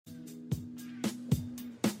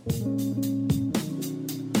Crawl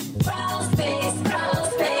space, crawl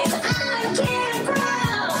space. I can't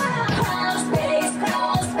crawl. Crawl space,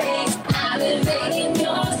 crawl space. I'm invading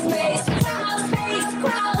your space. Crawl space,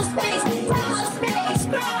 crawl space. Crawl space,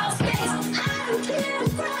 crawl space. I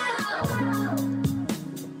can't crawl.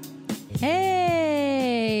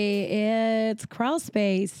 Hey, it's Crawl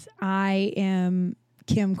Space. I am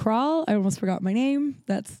Kim Crawl. I almost forgot my name.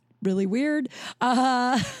 That's really weird.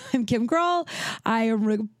 I'm Kim Crawl. I am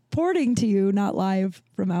reporting to you, not live,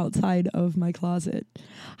 from outside of my closet.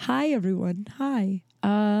 Hi, everyone. Hi.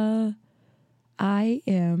 I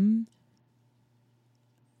am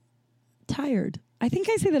tired. I think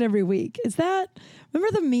I say that every week. Is that,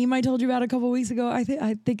 remember the meme I told you about a couple of weeks ago? I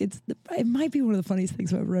think it might be one of the funniest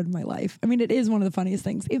things I've ever read in my life. I mean, it is one of the funniest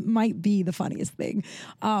things. It might be the funniest thing.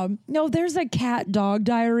 No, there's a cat dog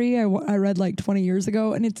diary I read like 20 years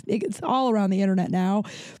ago, and it's all around the internet now.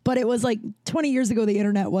 But it was like 20 years ago, the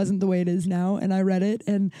internet wasn't the way it is now, and I read it,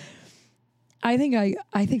 and I think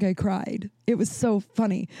I cried. It was so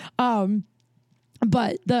funny.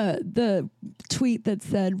 But the tweet that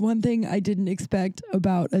said, one thing I didn't expect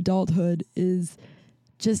about adulthood is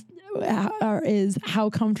how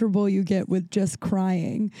comfortable you get with just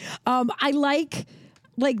crying. I like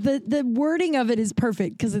the wording of it is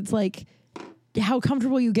perfect, because it's like how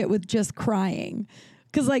comfortable you get with just crying.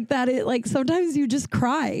 Because like that, like sometimes you just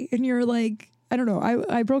cry and you're like, I don't know.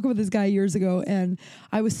 I broke up with this guy years ago, and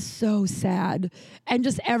I was so sad. And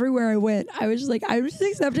just everywhere I went, I was just like, I'm just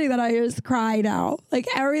accepting that I just cry now. Like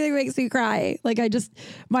everything makes me cry. Like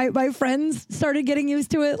my friends started getting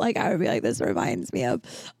used to it. Like I would be like, this reminds me of.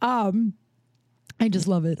 I just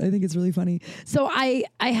love it. I think it's really funny. So I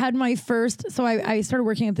had my first. So I started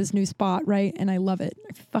working at this new spot, right? And I love it.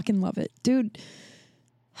 I fucking love it, dude.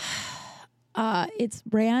 It's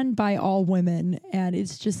ran by all women, and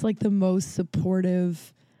it's just like the most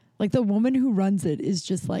supportive. Like the woman who runs it is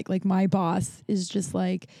just like my boss is just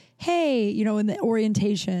like, hey, in the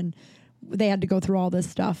orientation, they had to go through all this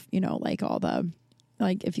stuff, like all the,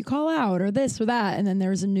 like if you call out or this or that. And then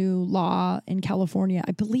there's a new law in California.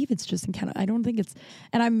 I believe it's just in Canada. I don't think it's,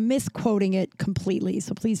 and I'm misquoting it completely,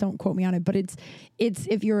 so please don't quote me on it. But it's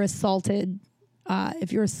if you're assaulted,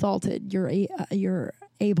 you're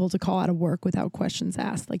able to call out of work without questions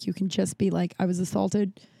asked. Like you can just be like, I was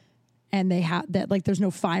assaulted, and they have that, like there's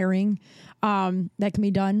no firing that can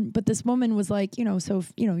be done. But this woman was like, so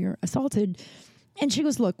if, you're assaulted, and she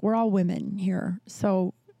goes, look, we're all women here,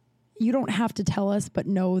 so you don't have to tell us, but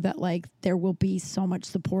know that like there will be so much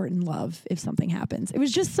support and love if something happens. It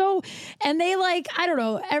was just so, and they like, I don't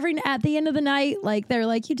know, at the end of the night, like they're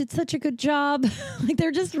like, you did such a good job. Like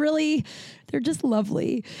they're just lovely.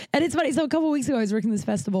 And it's funny. So a couple of weeks ago, I was working this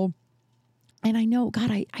festival, and I know, God,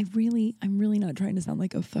 I'm really not trying to sound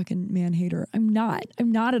like a fucking man hater. I'm not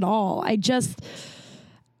at all. I've just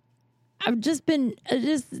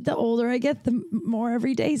the older I get, the more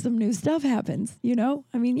every day some new stuff happens,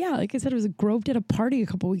 I mean, yeah, like I said, I was groped at a party a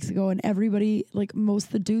couple of weeks ago, and everybody, like most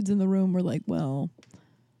of the dudes in the room were like, well,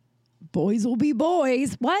 boys will be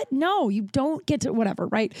boys. What? No, you don't get to whatever.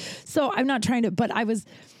 Right. So I'm not trying to, but I was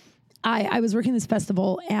working this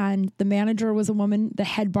festival, and the manager was a woman, the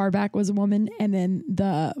head barback was a woman, and then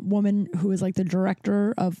the woman who was like the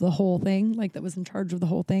director of the whole thing, like that was in charge of the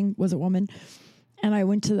whole thing, was a woman. And I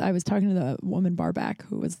was talking to the woman barback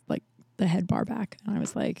who was like the head barback, and I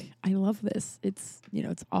was like, I love this. It's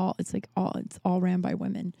it's all ran by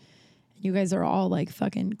women. You guys are all like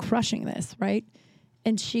fucking crushing this, right?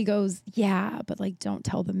 And she goes, yeah, but like don't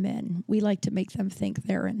tell the men. We like to make them think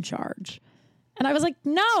they're in charge. And I was like,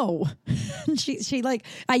 no. And she like,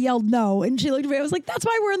 I yelled no. And she looked at me. I was like, that's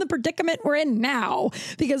why we're in the predicament we're in now.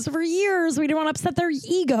 Because for years, we didn't want to upset their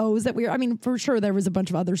egos I mean, for sure, there was a bunch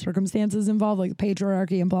of other circumstances involved, like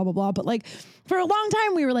patriarchy and blah, blah, blah. But like for a long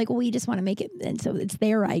time, we were like, well, we just want to make it. And so it's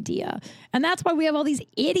their idea. And that's why we have all these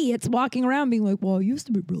idiots walking around being like, well, I used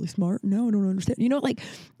to be really smart. Now I don't understand. Like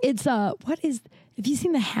it's, have you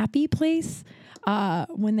seen The Happy Place?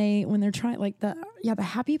 When they're trying like the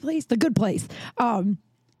Happy Place, The Good Place,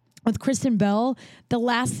 with Kristen Bell. The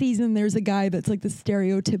last season, there's a guy that's like the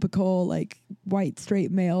stereotypical like white straight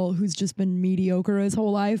male who's just been mediocre his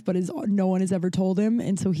whole life, but no one has ever told him,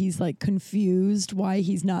 and so he's like confused why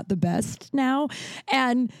he's not the best now,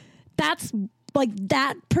 and that's like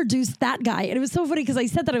that produced that guy. And it was so funny because I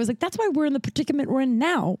said that, I was like, that's why we're in the predicament we're in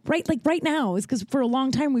now, right? Like right now is because for a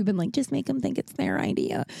long time we've been like, just make them think it's their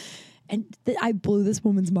idea. And I blew this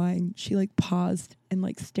woman's mind. She like paused and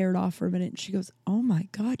like stared off for a minute. And she goes, oh my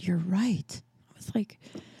God, you're right. I was like,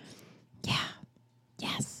 yeah,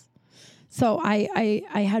 yes. So I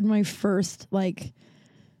had my first like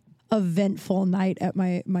eventful night at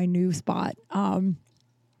my new spot.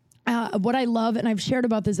 What I love, and I've shared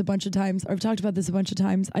about this a bunch of times, or I've talked about this a bunch of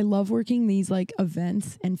times, I love working these like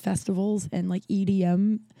events and festivals and like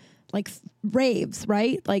EDM, like raves,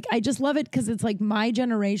 right? Like I just love it because it's like my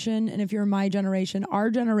generation. And if you're my generation, our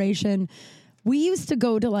generation, we used to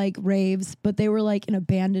go to like raves, but they were like in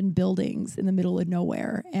abandoned buildings in the middle of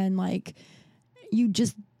nowhere. And like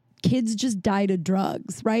kids just died of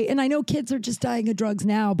drugs, right? And I know kids are just dying of drugs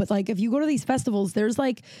now, but like if you go to these festivals, there's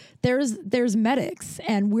medics,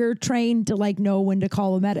 and we're trained to like know when to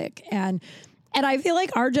call a medic. And I feel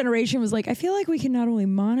like our generation was like, I feel like we can not only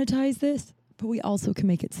monetize this, but we also can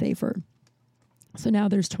make it safer. So now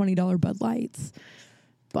there's $20 Bud Lights,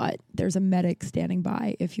 but there's a medic standing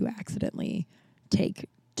by if you accidentally take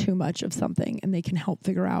too much of something, and they can help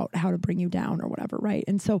figure out how to bring you down or whatever, right?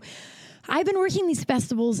 And so I've been working these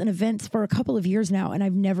festivals and events for a couple of years now, and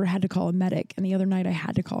I've never had to call a medic. And the other night I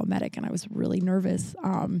had to call a medic, and I was really nervous.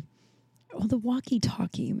 Well, the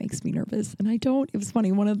walkie-talkie makes me nervous, and it was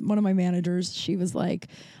funny. One of my managers, she was like,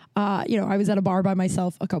 I was at a bar by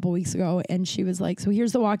myself a couple weeks ago, and she was like, so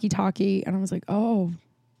here's the walkie-talkie. And I was like, oh,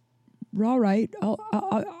 all right.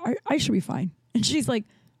 I should be fine. And she's like,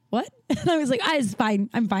 what? And I was like, it's fine.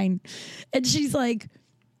 I'm fine. And she's like,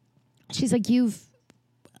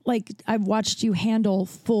 I've watched you handle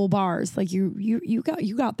full bars. Like you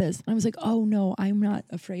got this. And I was like, oh no, I'm not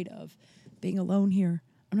afraid of being alone here.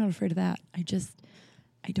 I'm not afraid of that. I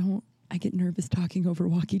get nervous talking over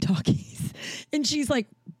walkie-talkies. And she's like,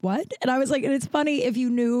 what? And I was like, and it's funny, if you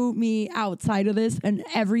knew me outside of this and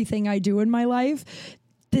everything I do in my life,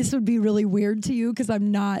 this would be really weird to you, because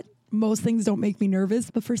most things don't make me nervous,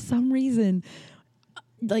 but for some reason,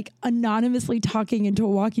 like anonymously talking into a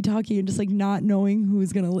walkie-talkie and just like not knowing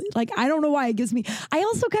who's going to, like, I don't know why it gives me, I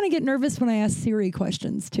also kind of get nervous when I ask Siri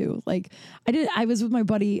questions too. Like I was with my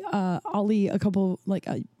buddy, Ali, a couple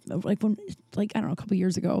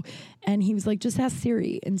years ago, and he was like, just ask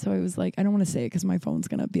Siri. And so I was like, I don't want to say it because my phone's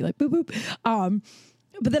going to be like, boop, boop.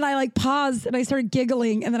 But then I like paused and I started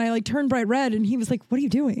giggling, and then I like turned bright red, and he was like, what are you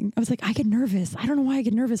doing? I was like, I get nervous. I don't know why I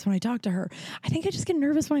get nervous when I talk to her. I think I just get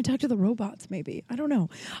nervous when I talk to the robots, maybe. I don't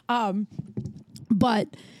know. But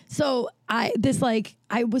so I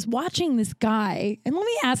was watching this guy, and let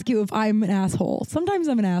me ask you if I'm an asshole. Sometimes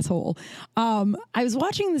I'm an asshole. I was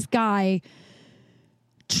watching this guy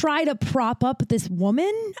try to prop up this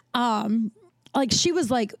woman. Like she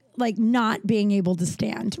was like not being able to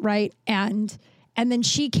stand, right? And then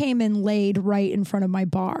she came and laid right in front of my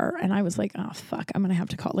bar, and I was like, oh fuck, I'm gonna have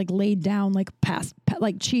to call, like laid down, like past,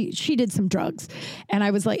 like she did some drugs, and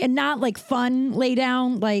I was like, and not like fun lay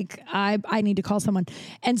down, like I need to call someone.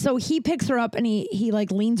 And so he picks her up and he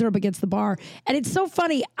like leans her up against the bar, and it's so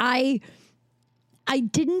funny. I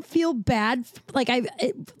didn't feel bad. I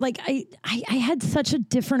had such a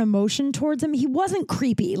different emotion towards him. He wasn't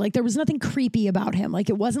creepy. Like there was nothing creepy about him. Like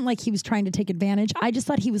it wasn't like he was trying to take advantage. I just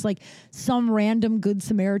thought he was like some random good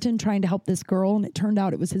Samaritan trying to help this girl. And it turned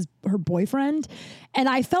out it was her boyfriend. And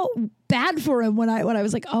I felt bad for him when I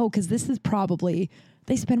was like, oh, cause this is probably,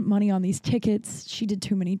 they spent money on these tickets. She did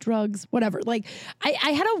too many drugs, whatever. Like I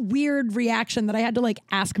had a weird reaction that I had to like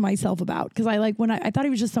ask myself about. Cause I thought he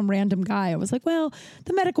was just some random guy. I was like, well,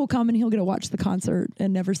 the medic will come and he'll get to watch the concert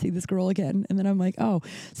and never see this girl again. And then I'm like, oh,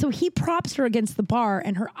 so he props her against the bar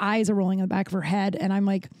and her eyes are rolling on the back of her head. And I'm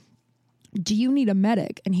like, do you need a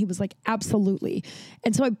medic? And he was like, absolutely.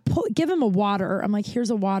 And so I give him a water. I'm like, here's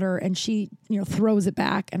a water. And she, throws it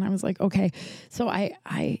back. And I was like, okay. So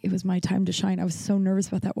it was my time to shine. I was so nervous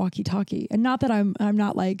about that walkie-talkie. And not that I'm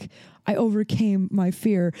not like, I overcame my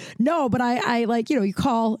fear. No, but I like, you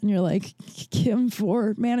call and you're like, Kim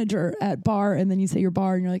for manager at bar. And then you say your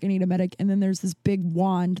bar and you're like, I need a medic. And then there's this big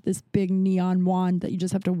wand, this big neon wand that you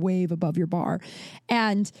just have to wave above your bar.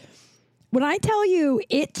 And when I tell you,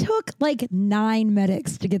 it took like 9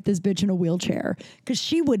 medics to get this bitch in a wheelchair, because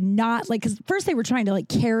she would not, like, because first they were trying to like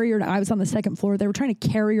carry her. I was on the 2nd floor. They were trying to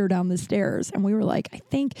carry her down the stairs. And we were like, I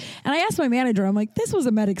think, and I asked my manager, I'm like, this was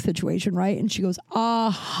a medic situation, right? And she goes,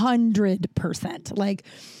 100%. Like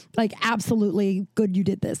absolutely good you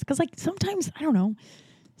did this. Because like sometimes, I don't know,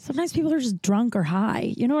 sometimes people are just drunk or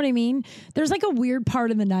high. You know what I mean? There's like a weird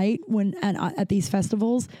part of the night when at these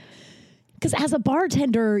festivals. Because as a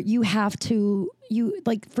bartender, you have to,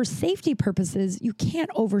 for safety purposes, you can't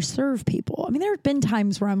overserve people. I mean, there have been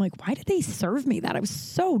times where I'm like, why did they serve me that? I was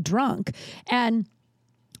so drunk. And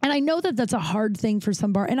I know that that's a hard thing for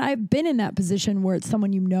some bar. And I've been in that position where it's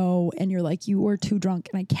someone and you're like, you are too drunk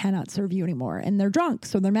and I cannot serve you anymore. And they're drunk,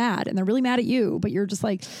 so they're mad and they're really mad at you. But you're just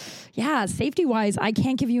like, yeah, safety-wise, I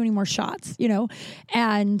can't give you any more shots,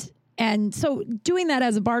 And so doing that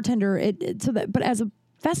as a bartender, but as a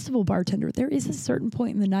festival bartender, there is a certain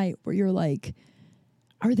point in the night where you're like,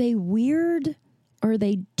 are they weird? Or are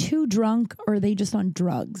they too drunk? Or are they just on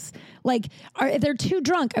drugs? Like, if they're too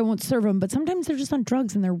drunk, I won't serve them. But sometimes they're just on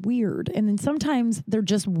drugs and they're weird. And then sometimes they're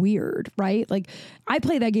just weird, right? Like, I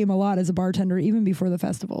play that game a lot as a bartender, even before the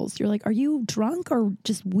festivals. You're like, are you drunk or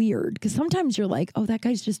just weird? Because sometimes you're like, oh, that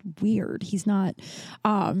guy's just weird. He's not.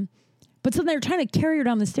 But so they're trying to carry her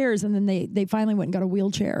down the stairs. And then they finally went and got a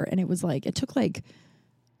wheelchair. And it took like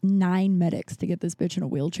 9 medics to get this bitch in a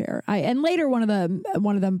wheelchair. And later one of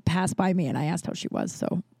them passed by me and I asked how she was.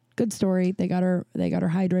 So good story. They got her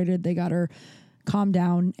hydrated. They got her calmed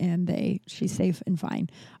down and she's safe and fine.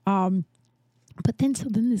 But then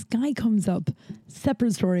this guy comes up,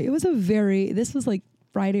 separate story. This was like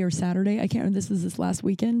Friday or Saturday. I can't remember. This last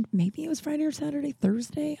weekend. Maybe it was Friday or Saturday,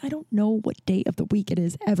 Thursday. I don't know what day of the week it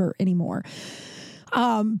is ever anymore.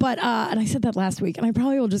 And I said that last week and I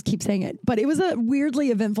probably will just keep saying it, but it was a weirdly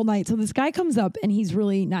eventful night. So this guy comes up and he's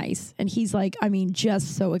really nice and he's like,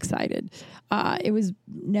 just so excited. It was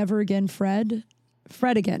never again, Fred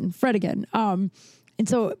again. And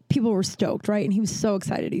so people were stoked, right? And he was so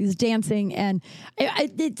excited. He was dancing and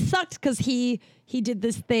it sucked because he did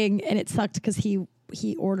this thing and it sucked because he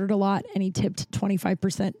ordered a lot and he tipped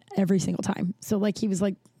 25% every single time. So like he was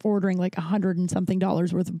like ordering like $100 and something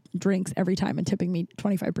worth of drinks every time and tipping me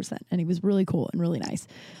 25%. And he was really cool and really nice.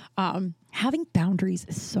 Having boundaries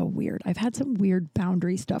is so weird. I've had some weird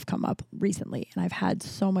boundary stuff come up recently and I've had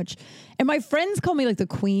so much, and my friends call me like the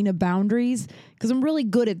queen of boundaries because I'm really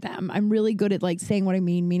good at them. I'm really good at like saying what I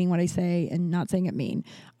mean, meaning what I say and not saying it mean.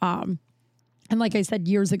 And like I said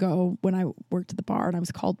years ago when I worked at the bar and I was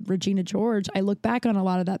called Regina George, I look back on a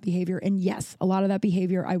lot of that behavior. And yes, a lot of that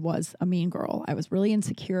behavior, I was a mean girl. I was really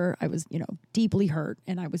insecure. I was, deeply hurt.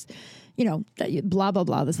 And I was, blah, blah,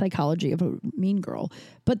 blah, the psychology of a mean girl.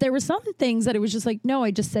 But there were some things that it was just like, no,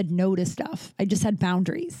 I just said no to stuff. I just had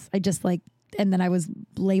boundaries. And then I was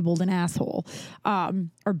labeled an asshole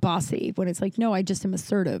or bossy when it's like, no, I just am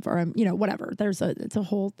assertive or I'm, whatever. It's a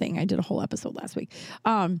whole thing. I did a whole episode last week.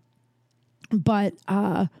 But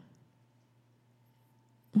what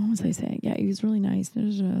was I saying? Yeah, he was really nice.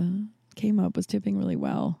 Came up, was tipping really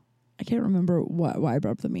well. I can't remember why I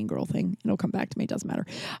brought up the mean girl thing. It'll come back to me. It doesn't matter.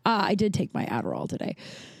 I did take my Adderall today.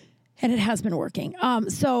 And it has been working.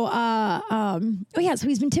 So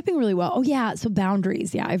he's been tipping really well. Oh yeah. So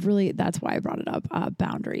boundaries. Yeah. That's why I brought it up.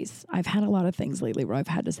 Boundaries. I've had a lot of things lately where I've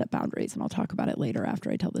had to set boundaries and I'll talk about it later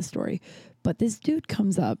after I tell this story. But this dude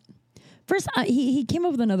comes up. First, he came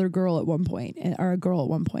up with another girl at one point, or a girl at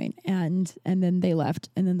one point, and then they left,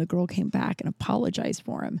 and then the girl came back and apologized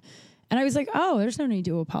for him. And I was like, oh, there's no need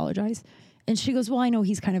to apologize. And she goes, well, I know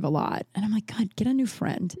he's kind of a lot. And I'm like, God, get a new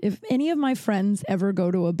friend. If any of my friends ever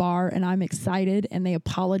go to a bar and I'm excited and they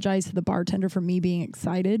apologize to the bartender for me being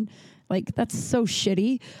excited, like, that's so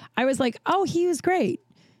shitty. I was like, oh, he was great.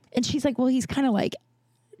 And she's like, well, he's kind of like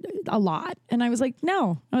a lot. And I was like,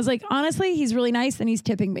 no. I was like, honestly, he's really nice and he's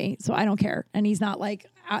tipping me. So I don't care. And he's not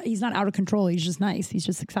out of control. He's just nice. He's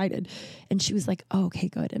just excited. And she was like, oh, okay,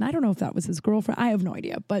 good. And I don't know if that was his girlfriend. I have no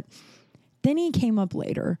idea. But then he came up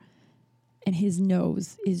later and his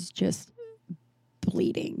nose is just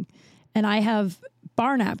bleeding. And I have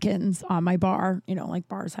bar napkins on my bar, like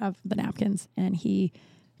bars have the napkins. And he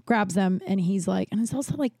grabs them and he's like, and it's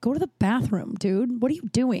also like, go to the bathroom, dude. What are you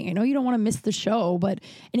doing? I know you don't want to miss the show, and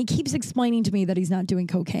he keeps explaining to me that he's not doing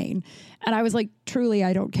cocaine. And I was like, truly,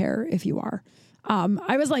 I don't care if you are.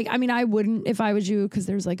 I was like, I wouldn't if I was you, because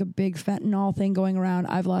there's like a big fentanyl thing going around.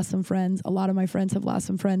 I've lost some friends. A lot of my friends have lost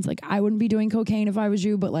some friends. Like, I wouldn't be doing cocaine if I was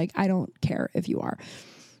you, but like, I don't care if you are.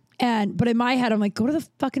 But in my head, I'm like, go to the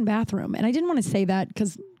fucking bathroom. And I didn't want to say that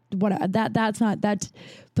because that's not that.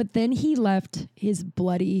 But then he left his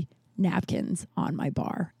bloody napkins on my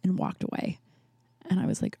bar and walked away. And I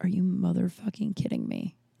was like, are you motherfucking kidding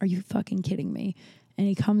me? Are you fucking kidding me? And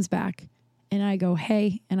he comes back and I go,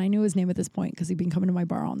 hey, and I knew his name at this point because he'd been coming to my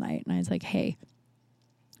bar all night. And I was like, hey,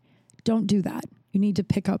 don't do that. You need to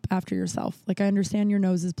pick up after yourself. Like, I understand your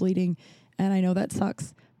nose is bleeding and I know that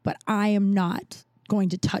sucks, but I am not going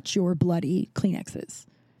to touch your bloody Kleenexes.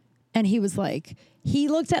 And he was like, he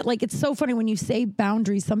looked at, like, it's so funny when you say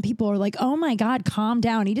boundaries, some people are like, oh my God, calm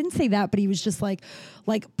down. He didn't say that, but he was just like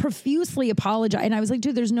profusely apologize. And I was like,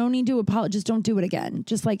 dude, there's no need to apologize. Just don't do it again.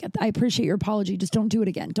 Just like, I appreciate your apology. Just don't do it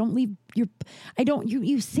again. Don't leave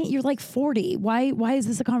you see, you're like 40. Why is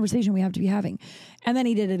this a conversation we have to be having? And then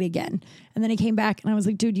he did it again. And then he came back and I was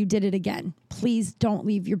like, dude, you did it again. Please don't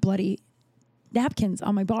leave your bloody napkins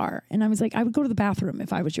on my bar. And I was like, I would go to the bathroom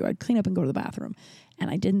if I was you. I'd clean up and go to the bathroom. And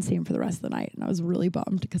I didn't see him for the rest of the night. And I was really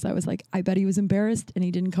bummed because I was like, I bet he was embarrassed and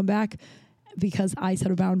he didn't come back because I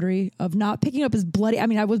set a boundary of not picking up his bloody. I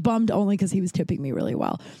mean, I was bummed only because he was tipping me really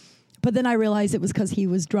well. But then I realized it was because he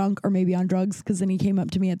was drunk or maybe on drugs, because then he came up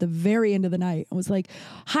to me at the very end of the night and was like,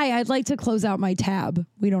 hi, I'd like to close out my tab.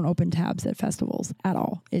 We don't open tabs at festivals at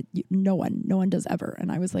all. No one does ever.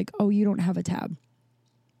 And I was like, oh, you don't have a tab.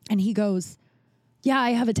 And he goes, yeah,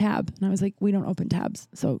 I have a tab. And I was like, we don't open tabs,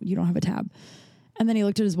 so you don't have a tab. And then he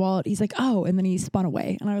looked at his wallet. He's like, oh, and then he spun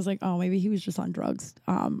away. And I was like, oh, maybe he was just on drugs,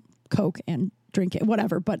 coke and drinking,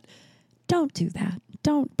 whatever. But don't do that.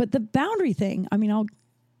 Don't. But the boundary thing, I mean,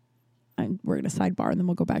 we're going to sidebar and then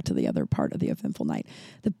we'll go back to the other part of the eventful night.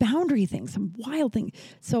 The boundary thing, some wild thing.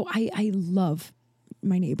 So I love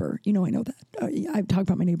my neighbor. You know, I know that. I talk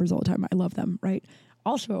about my neighbors all the time. I love them, right?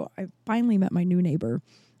 Also, I finally met my new neighbor.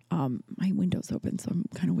 My window's open, so I'm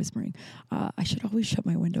kind of whispering. I should always shut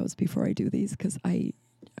my windows before I do these because I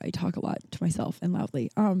talk a lot to myself and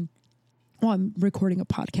loudly. Well, I'm recording a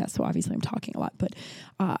podcast, so obviously I'm talking a lot. But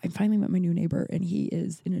I finally met my new neighbor, and he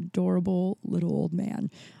is an adorable little old man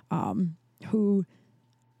who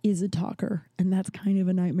is a talker. And that's kind of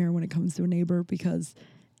a nightmare when it comes to a neighbor, because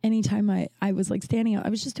anytime I was like standing out, I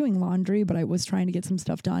was just doing laundry, but I was trying to get some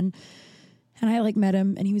stuff done. And I like met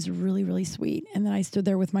him, and he was really, really sweet. And then I stood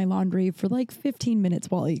there with my laundry for like 15 minutes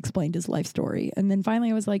while he explained his life story. And then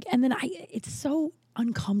finally I was like, it's so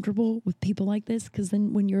uncomfortable with people like this, because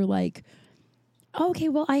then when you're like, okay,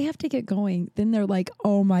 well, I have to get going, then they're like,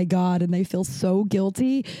 oh my God, and they feel so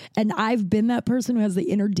guilty. And I've been that person who has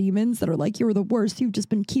the inner demons that are like, you're the worst, you've just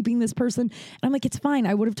been keeping this person. And I'm like, it's fine,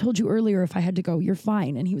 I would have told you earlier if I had to go, you're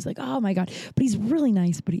fine. And he was like, oh my God, but he's really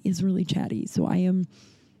nice, but he is really chatty. So I've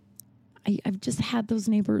just had those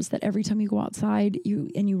neighbors that every time you go outside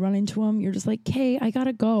you run into them, you're just like, hey, I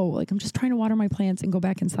gotta go, like I'm just trying to water my plants and go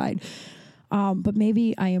back inside. But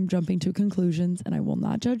maybe I am jumping to conclusions, and I will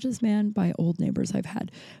not judge this man by old neighbors I've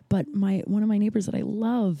had. But one of my neighbors that I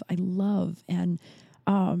love, and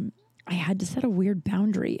I had to set a weird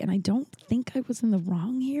boundary, and I don't think I was in the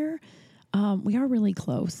wrong here. We are really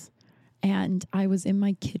close, and I was in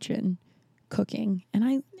my kitchen cooking, and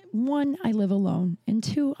I live alone, and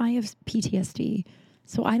 2, I have PTSD.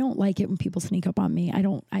 So I don't like it when people sneak up on me.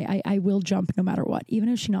 I will jump no matter what. Even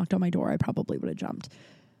if she knocked on my door, I probably would have jumped.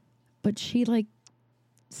 But she like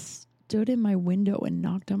stood in my window and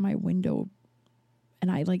knocked on my window, and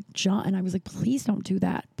I like jumped, and I was like, please don't do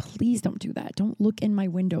that. Please don't do that. Don't look in my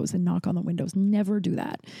windows and knock on the windows. Never do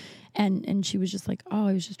that. And she was just like, oh,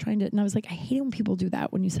 I was just trying to, and I was like, I hate it when people do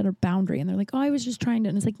that, when you set a boundary and they're like, oh, I was just trying to,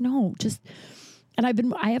 and it's like, no, just. And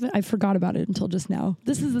I forgot about it until just now.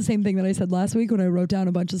 This is the same thing that I said last week when I wrote down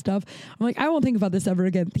a bunch of stuff. I'm like, I won't think about this ever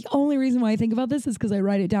again. The only reason why I think about this is because I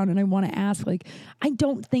write it down and I want to ask, like, I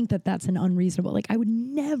don't think that that's an unreasonable, like, I would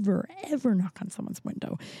never, ever knock on someone's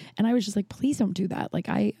window. And I was just like, please don't do that. Like,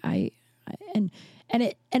 and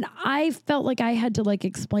I felt like I had to like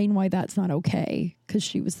explain why that's not okay. Cause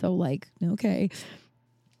she was so like, okay.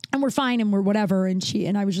 And we're fine and we're whatever.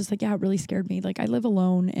 And I was just like, yeah, it really scared me. Like, I live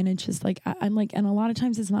alone, and it's just like, I'm like, and a lot of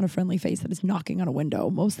times it's not a friendly face that is knocking on a window.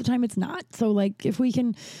 Most of the time it's not. So like, if we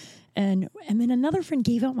can, and then another friend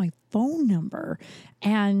gave out my phone number,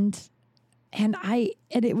 and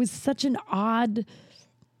it was such an odd,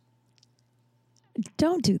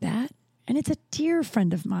 don't do that. And it's a dear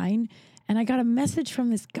friend of mine. And I got a message from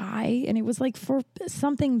this guy, and it was like for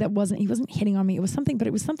something that he wasn't hitting on me. It was something, but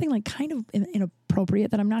it was something like kind of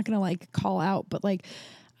inappropriate that I'm not going to like call out. But like,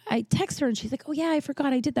 I text her and she's like, oh yeah, I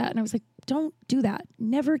forgot I did that. And I was like, don't do that.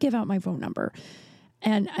 Never give out my phone number.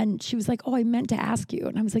 And she was like, oh, I meant to ask you.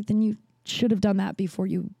 And I was like, then you should have done that before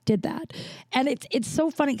you did that. And it's so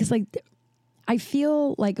funny because like, I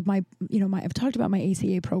feel like I've talked about my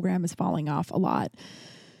ACA program is falling off a lot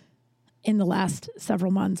in the last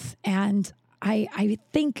several months. And I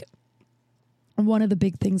think one of the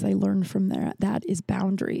big things I learned from that is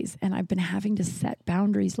boundaries. And I've been having to set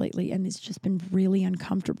boundaries lately, and it's just been really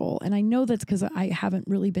uncomfortable. And I know that's because I haven't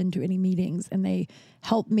really been to any meetings, and they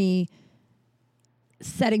help me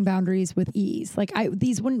setting boundaries with ease. Like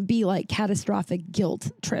these wouldn't be like catastrophic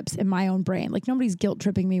guilt trips in my own brain. Like nobody's guilt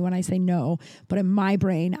tripping me when I say no, but in my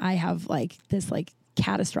brain, I have like this like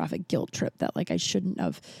catastrophic guilt trip that like I shouldn't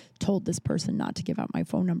have told this person not to give out my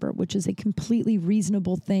phone number, which is a completely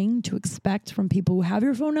reasonable thing to expect from people who have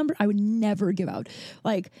your phone number. I would never give out.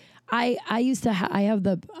 Like I used to I have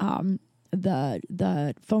the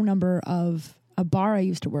phone number of a bar I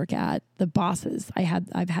used to work at, the bosses.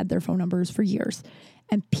 I've had their phone numbers for years,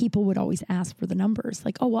 and people would always ask for the numbers.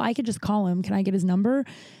 Like, oh, well, I could just call him. Can I get his number?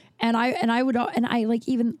 And I would, and I like,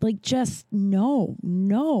 even like, just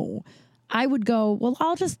no. I would go, well,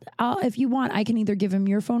 if you want, I can either give him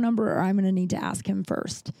your phone number or I'm going to need to ask him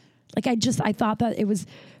first. Like, I thought that it was,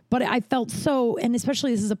 but I felt so, and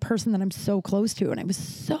especially this is a person that I'm so close to, and it was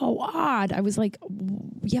so odd. I was like,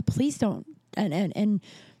 yeah, please don't. And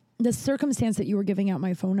the circumstance that you were giving out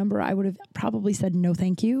my phone number, I would have probably said no,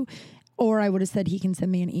 thank you. Or I would have said he can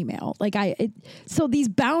send me an email. Like so these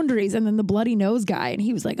boundaries, and then the bloody nose guy, and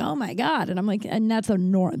he was like, oh my God. And I'm like, and that's a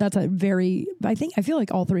very, I feel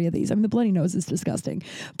like all three of these, I mean, the bloody nose is disgusting,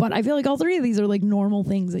 but I feel like all three of these are like normal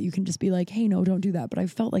things that you can just be like, hey, no, don't do that. But I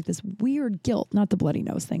felt like this weird guilt, not the bloody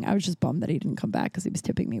nose thing. I was just bummed that he didn't come back because he was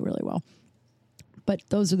tipping me really well. But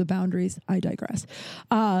those are the boundaries. I digress.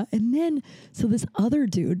 And then, so this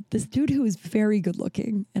dude who was very good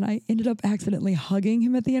looking, and I ended up accidentally hugging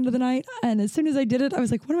him at the end of the night. And as soon as I did it, I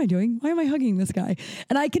was like, what am I doing? Why am I hugging this guy?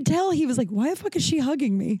 And I could tell he was like, why the fuck is she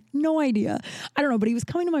hugging me? No idea. I don't know, but he was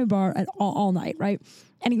coming to my bar all night, right?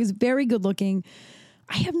 And he was very good looking.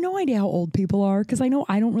 I have no idea how old people are, because I know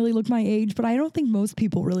I don't really look my age, but I don't think most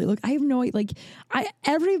people really look. I have no, like,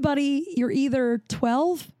 everybody, you're either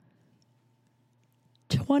 12,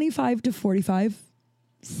 25 to 45,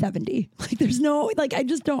 70. Like, there's no, like, I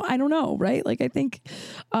don't know, right? Like, I think,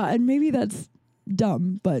 and maybe that's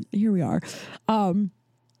dumb, but here we are. So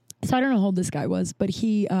I don't know how old this guy was, but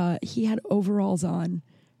he had overalls on,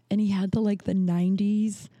 and he had the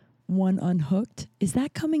 90s one unhooked. Is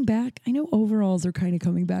that coming back? I know overalls are kind of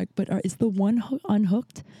coming back, but is the one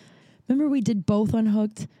unhooked? Remember we did both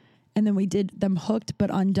unhooked, and then we did them hooked but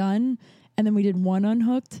undone, and then we did one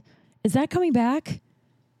unhooked. Is that coming back?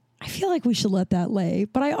 I feel like we should let that lay,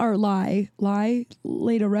 but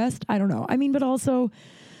lay to rest. I don't know. I mean, but also,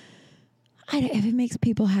 if it makes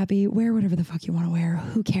people happy, wear whatever the fuck you want to wear.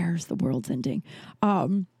 Who cares? The world's ending.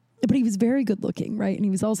 But he was very good looking, right? And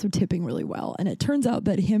he was also tipping really well. And it turns out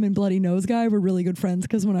that him and Bloody Nose Guy were really good friends,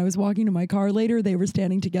 because when I was walking to my car later, they were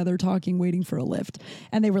standing together talking, waiting for a lift.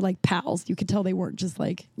 And they were like pals. You could tell they weren't just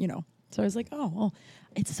like, So I was like, oh, well,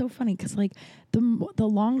 it's so funny, because like the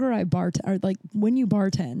longer I bartend, or like when you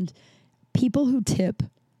bartend, people who tip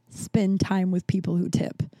spend time with people who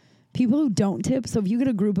tip. People who don't tip, so if you get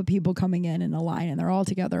a group of people coming in a line, and they're all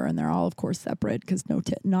together, and they're all, of course, separate, because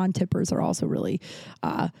non-tippers are also really,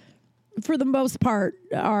 for the most part,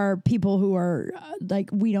 are people who are like,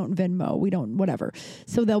 we don't Venmo, we don't whatever.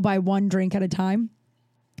 So they'll buy one drink at a time.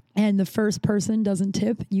 And the first person doesn't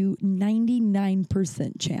tip, you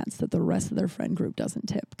 99% chance that the rest of their friend group doesn't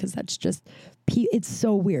tip, because that's just, it's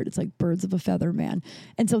so weird. It's like birds of a feather, man.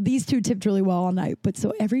 And so these two tipped really well all night. But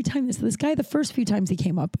so every time, this guy, the first few times he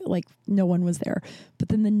came up, like no one was there. But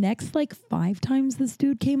then the next 5 times this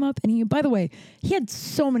dude came up, and by the way, he had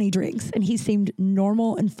so many drinks, and he seemed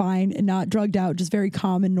normal and fine and not drugged out, just very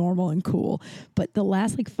calm and normal and cool. But the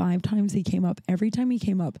last 5 times he came up, every time he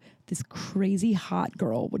came up, this crazy hot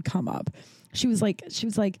girl would come up. She was like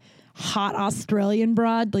hot Australian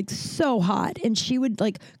broad, like so hot. And she would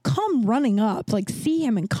come running up, see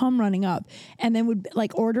him and come running up, and then would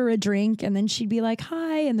order a drink. And then she'd be like,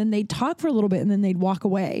 hi. And then they'd talk for a little bit, and then they'd walk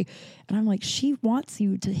away. And I'm like, she wants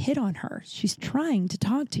you to hit on her. She's trying to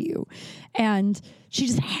talk to you. And she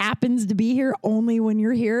just happens to be here only when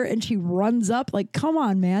you're here. And she runs up come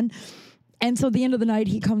on, man. And so at the end of the night,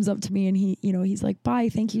 he comes up to me, and he's like, bye,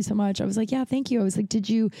 thank you so much. I was like, yeah, thank you. I was like,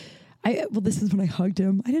 well, this is when I hugged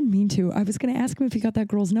him. I didn't mean to. I was going to ask him if he got that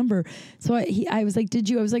girl's number. So I was like, did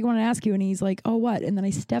you? I was like, I want to ask you. And he's like, oh, what? And then I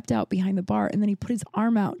stepped out behind the bar, and then he put his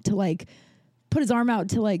arm out to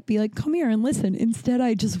be like, come here and listen. Instead,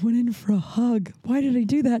 I just went in for a hug. Why did I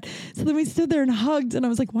do that? So then we stood there and hugged, and I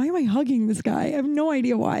was like, why am I hugging this guy? I have no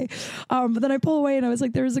idea why. But then I pull away, and I was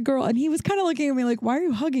like, there's a girl, and he was kind of looking at me like, why are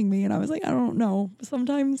you hugging me? And I was like, I don't know.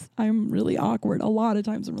 Sometimes I'm really awkward. A lot of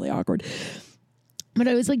times I'm really awkward. But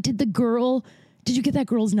I was like, did you get that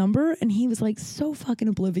girl's number? And he was like, so fucking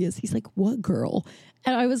oblivious. He's like, what girl?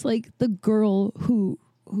 And I was like, the girl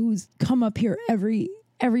who's come up here every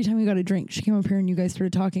time we got a drink. She came up here, and you guys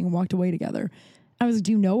started talking and walked away together. I was like,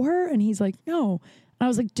 do you know her? And he's like, no. And I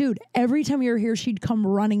was like, dude, every time you were here, she'd come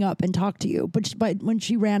running up and talk to you. But when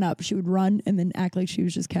she ran up, she would run and then act like she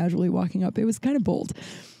was just casually walking up. It was kind of bold.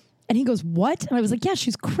 And he goes, what? And I was like, yeah,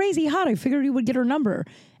 she's crazy hot. I figured you would get her number.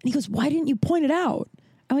 And he goes, why didn't you point it out?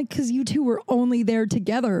 I'm like, because you two were only there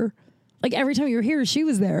together. Every time you were here, she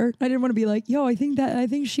was there. I didn't want to be like, yo, I think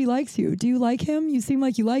she likes you. Do you like him? You seem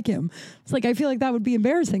like you like him. It's like, I feel like that would be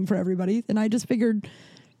embarrassing for everybody. And I just figured,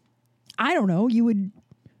 I don't know, you would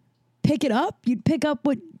pick it up. You'd pick up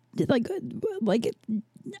what,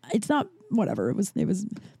 it's not whatever. It was,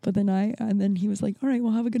 but then and then he was like, all right,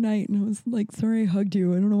 well, have a good night. And I was like, sorry, I hugged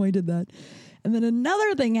you. I don't know why I did that. And then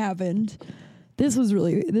another thing happened. It was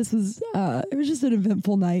just an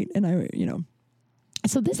eventful night. And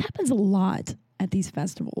so this happens a lot at these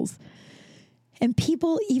festivals. And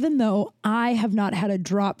people, even though I have not had a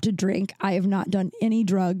drop to drink, I have not done any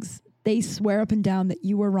drugs, they swear up and down that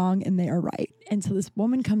you were wrong and they are right. And so this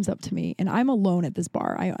woman comes up to me, and I'm alone at this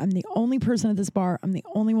bar. I'm the only person at this bar. I'm the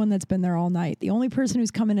only one that's been there all night. The only person who's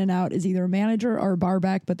come in and out is either a manager or a bar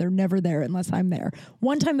back, but they're never there unless I'm there.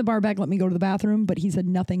 One time the bar back let me go to the bathroom, but he said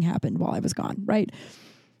nothing happened while I was gone, right?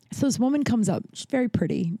 So this woman comes up. She's very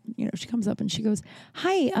pretty. She comes up and she goes,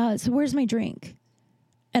 hi, so where's my drink?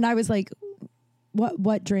 And I was like,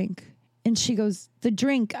 what drink? And she goes, the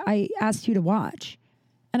drink I asked you to watch.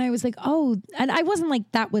 And I was like, oh, and I wasn't like,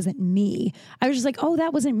 that wasn't me. I was just like, oh,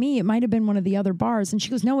 that wasn't me. It might've been one of the other bars. And she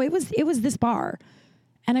goes, no, it was this bar.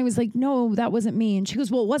 And I was like, no, that wasn't me. And she goes,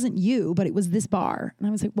 well, it wasn't you, but it was this bar. And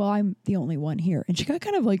I was like, well, I'm the only one here. And she got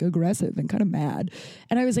kind of like aggressive and kind of mad.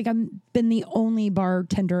 And I was like, I've been the only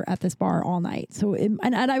bartender at this bar all night. So, and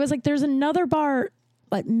I was like, there's another bar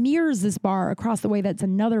that mirrors this bar across the way. That's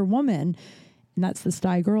another woman. And that's the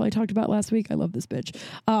Sty girl I talked about last week. I love this bitch.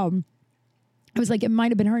 I was like, it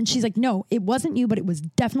might have been her. And she's like, no, it wasn't you, but it was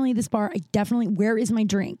definitely this bar. Where is my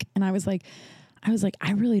drink? And I was like,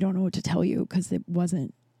 I really don't know what to tell you, because it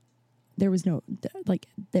wasn't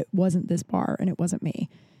this bar and it wasn't me.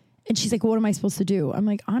 And she's like, well, what am I supposed to do? I'm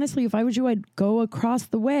like, honestly, if I was you, I'd go across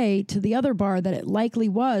the way to the other bar that it likely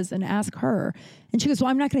was and ask her. And she goes,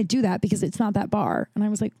 well, I'm not going to do that because it's not that bar. And I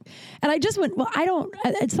was like, and I just went, well,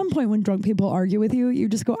 at some point when drunk people argue with you, you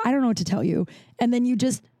just go, I don't know what to tell you. And then you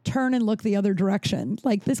just turn and look the other direction.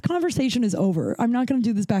 Like, this conversation is over. I'm not going to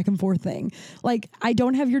do this back and forth thing. Like, I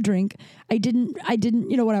don't have your drink. I didn't,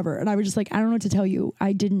 whatever. And I was just like, I don't know what to tell you.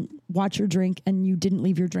 I didn't watch your drink and you didn't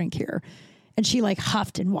leave your drink here. And she like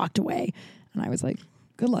huffed and walked away. And I was like,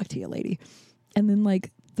 good luck to you, lady. And then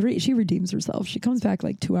she redeems herself. She comes back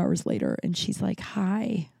 2 hours later and she's like,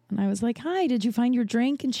 hi. And I was like, hi, did you find your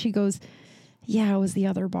drink? And she goes, yeah, it was the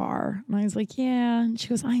other bar. And I was like, yeah. And she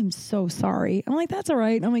goes, I am so sorry. I'm like, that's all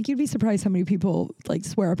right. I'm like, you'd be surprised how many people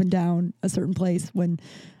swear up and down a certain place when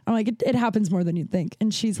I'm like, it happens more than you'd think.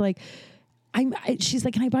 And she's like, she's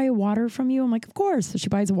like, can I buy a water from you? I'm like, of course. So she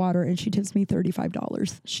buys a water and she tips me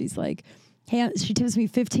 $35. She's like, she tips me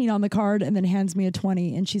 $15 on the card and then hands me a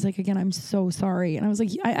 $20. And she's like, again, I'm so sorry. And I was like,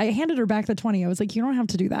 I handed her back the $20. I was like, you don't have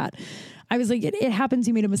to do that. I was like, it happens.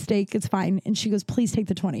 You made a mistake. It's fine. And she goes, please take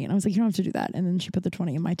the $20. And I was like, you don't have to do that. And then she put the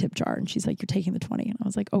 $20 in my tip jar and she's like, you're taking the $20. And I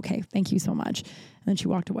was like, okay, thank you so much. And then she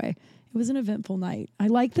walked away. It was an eventful night. I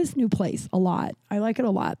like this new place a lot. I like it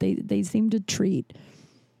a lot. They seem to treat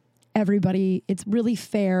everybody. It's really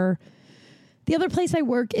fair. The other place I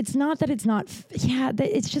work, it's not that it's not,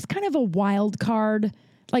 it's just kind of a wild card.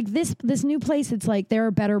 Like this new place, it's like there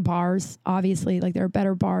are better bars, obviously. Like there are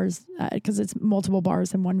better bars because it's multiple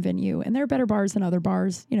bars in one venue. And there are better bars than other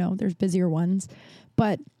bars. There's busier ones.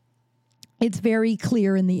 But it's very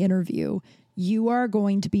clear in the interview, you are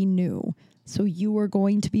going to be new. So you are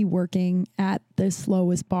going to be working at the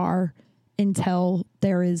slowest bar until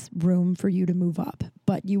there is room for you to move up.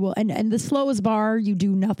 But you will, and the slowest bar, you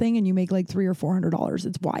do nothing and you make $300 or $400.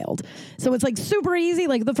 It's wild. So it's super easy.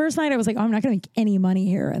 The first night I was like, oh, I'm not going to make any money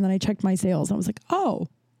here. And then I checked my sales and I was like, oh,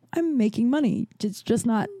 I'm making money. It's just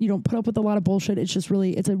not, you don't put up with a lot of bullshit. It's just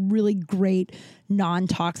it's a really great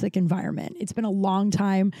non-toxic environment. It's been a long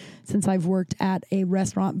time since I've worked at a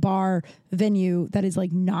restaurant bar venue that is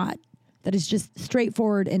that is just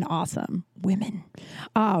straightforward and awesome. Women.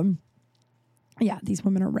 Yeah, these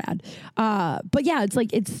women are rad. But yeah,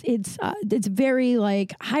 it's very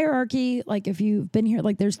hierarchy. If you've been here,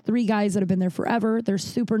 there's 3 guys that have been there forever. They're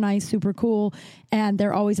super nice, super cool. And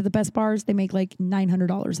they're always at the best bars. They make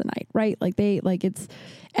 $900 a night, right? But then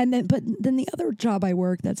the other job I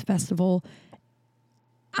work, that's festival.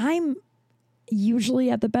 I'm usually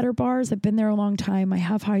at the better bars. I've been there a long time. I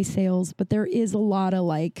have high sales, but there is a lot of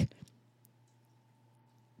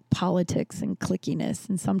politics and clickiness,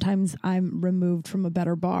 and sometimes I'm removed from a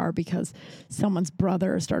better bar because someone's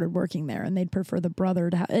brother started working there and they'd prefer the brother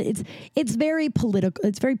to have it's very political,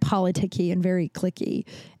 it's very politicky and very clicky,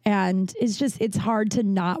 and it's hard to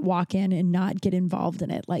not walk in and not get involved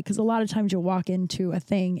in it, because a lot of times you'll walk into a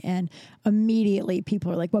thing and immediately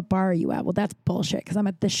people are like, what bar are you at? Well, that's bullshit because I'm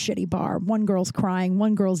at this shitty bar. One girl's crying,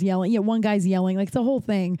 one girl's yelling, one guy's yelling, the whole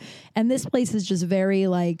thing. And this place is just very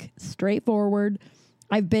straightforward.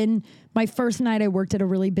 My first night I worked at a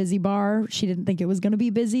really busy bar. She didn't think it was going to be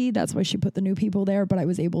busy. That's why she put the new people there. But I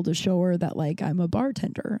was able to show her that like I'm a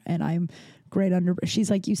bartender and I'm great under.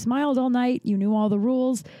 She's like, you smiled all night. You knew all the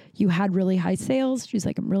rules. You had really high sales. She's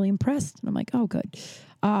like, I'm really impressed. And I'm like, oh, good.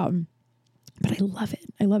 But I love it.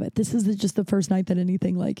 I love it. This is just the first night that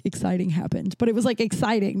anything like exciting happened, but it was like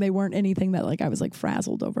exciting. They weren't anything that like I was like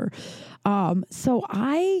frazzled over. So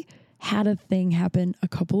I had a thing happen a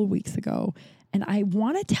couple of weeks ago and I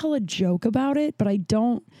want to tell a joke about it, but I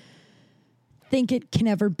don't think it can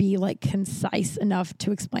ever be like concise enough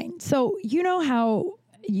to explain. So you know how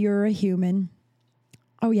you're a human.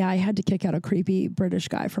 Oh yeah, I had to kick out a creepy British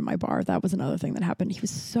guy from my bar. That was another thing that happened. He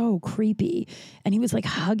was so creepy. And he was like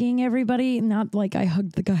hugging everybody. Not like I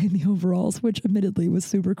hugged the guy in the overalls, which admittedly was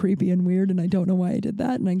super creepy and weird. And I don't know why I did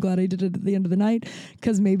that. And I'm glad I did it at the end of the night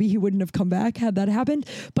because maybe he wouldn't have come back had that happened.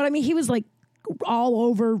 But I mean, he was like all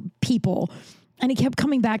over people. And he kept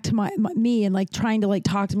coming back to me and like trying to like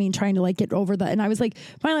talk to me and trying to like get over that. And I was like,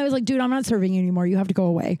 finally I was like, dude, I'm not serving you anymore. You have to go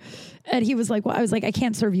away. And he was like, well, I was like, I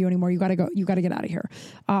can't serve you anymore. You got to go. You got to get out of here.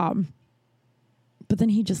 But then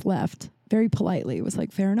he just left very politely. It was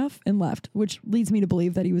like, fair enough, and left, which leads me to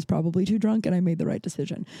believe that he was probably too drunk and I made the right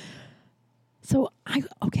decision. So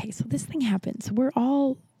so this thing happens. We've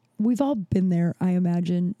all been there. I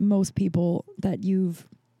imagine most people that you've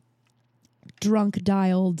drunk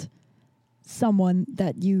dialed someone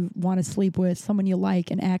that you want to sleep with, someone you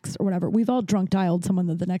like, an ex or whatever. We've all drunk dialed someone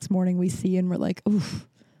that the next morning we see and we're like, oof,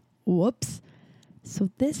 whoops. So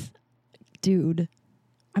this dude,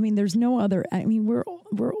 I mean, there's no other, I mean,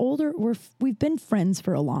 we're older. We've been friends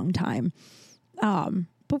for a long time.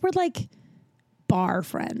 But we're like bar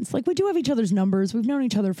friends. Like we do have each other's numbers. We've known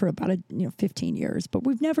each other for about 15 years, but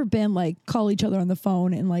we've never been like call each other on the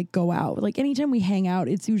phone and like go out. Like anytime we hang out,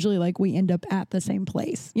 it's usually like we end up at the same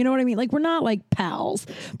place. You know what I mean? Like we're not like pals,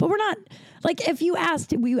 but we're not like, if you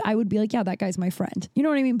asked, I would be like, yeah, that guy's my friend. You know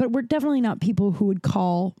what I mean? But we're definitely not people who would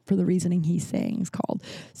call for the reasoning he's saying is called.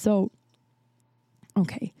 So,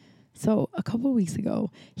 okay. So a couple of weeks ago,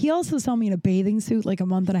 he also saw me in a bathing suit like a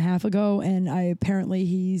month and a half ago. And apparently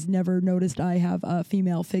he's never noticed I have a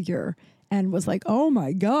female figure and was like, oh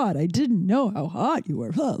my God, I didn't know how hot you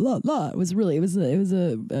were. Blah, blah, blah. It was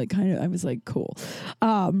a kind of, I was like, cool.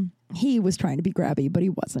 He was trying to be grabby, but he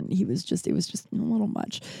wasn't. It was just a little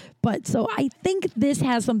much. But so I think this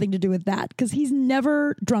has something to do with that because he's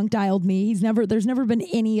never drunk dialed me. There's never been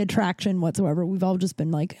any attraction whatsoever. We've all just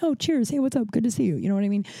been like, oh, cheers. Hey, what's up? Good to see you. You know what I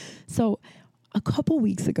mean? So a couple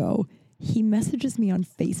weeks ago, he messages me on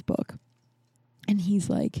Facebook and he's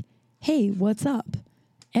like, hey, what's up?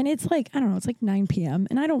 And it's like, I don't know, it's like 9 p.m.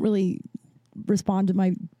 and I don't really respond to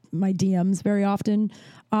my DMs very often.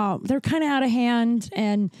 They're kind of out of hand.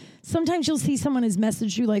 And sometimes you'll see someone has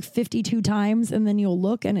messaged you like 52 times and then you'll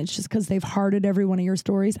look and it's just because they've hearted every one of your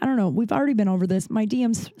stories. I don't know. We've already been over this. My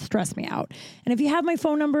DMs stress me out. And if you have my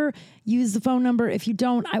phone number, use the phone number. If you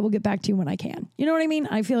don't, I will get back to you when I can. You know what I mean?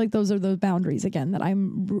 I feel like those are the boundaries again that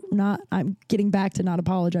I'm getting back to not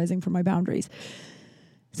apologizing for my boundaries.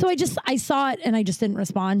 So I saw it and I just didn't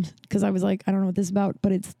respond because I was like, I don't know what this is about,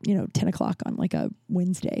 but it's, 10 o'clock on like a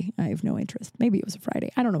Wednesday. I have no interest. Maybe it was a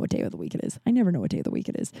Friday. I don't know what day of the week it is. I never know what day of the week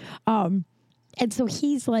it is. And so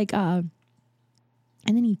he's like, and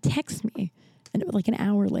then he texts me and like an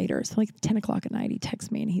hour later, so like 10 o'clock at night, he texts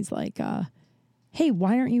me and he's like, hey,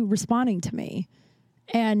 why aren't you responding to me?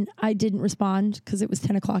 And I didn't respond because it was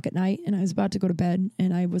 10 o'clock at night and I was about to go to bed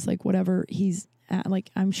and I was like, whatever,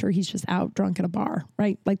 I'm sure he's just out drunk at a bar,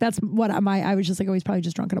 right? Like that's what I was just like, oh, he's probably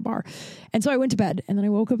just drunk at a bar. And so I went to bed and then I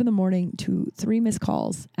woke up in the morning to 3 missed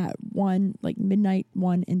calls at 1, like midnight,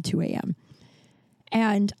 1 and 2 a.m.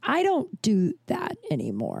 And I don't do that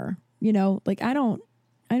anymore. Like I don't,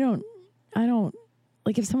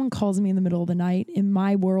 like if someone calls me in the middle of the night, in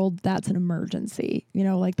my world, that's an emergency,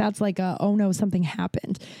 like that's like oh no, something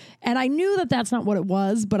happened. And I knew that that's not what it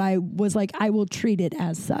was, but I was like, I will treat it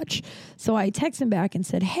as such. So I texted him back and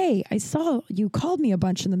said, hey, I saw you called me a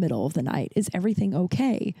bunch in the middle of the night. Is everything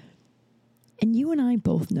okay? And you and I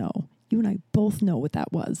both know what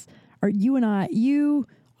that was. Or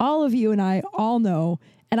all of you and I all know.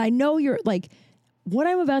 And I know you're like, what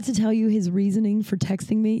I'm about to tell you, his reasoning for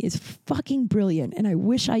texting me is fucking brilliant. And I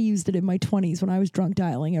wish I used it in my 20s when I was drunk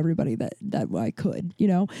dialing everybody that I could,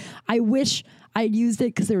 I wish I used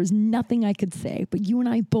it because there was nothing I could say. But you and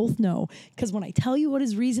I both know, because when I tell you what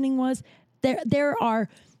his reasoning was, there are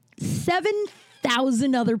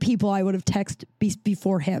 7,000 other people I would have texted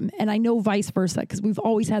before him. And I know vice versa, because we've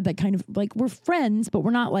always had that kind of like, we're friends, but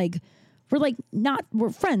we're not like, we're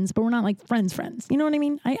friends, but we're not like friends. You know what I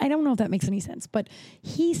mean? I don't know if that makes any sense, but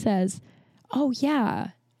he says, oh yeah,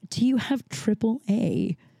 do you have triple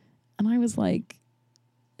A? And I was like,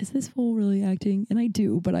 is this fool really acting? And I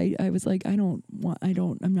do, but I was like, I'm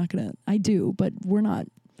not gonna, I do, but we're not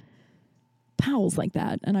pals like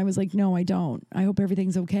that. And I was like, no, I don't. I hope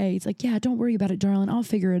everything's okay. It's like, yeah, don't worry about it, darling. I'll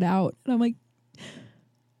figure it out. And I'm like,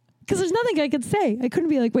 because there's nothing I could say. I couldn't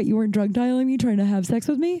be like, wait, you weren't drug dialing me, trying to have sex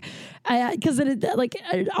with me? Because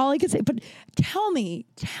all I could say, but tell me,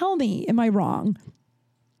 am I wrong?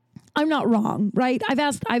 I'm not wrong, right?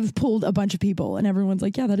 I've pulled a bunch of people and everyone's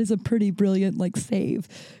like, yeah, that is a pretty brilliant like save.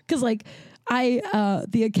 Because like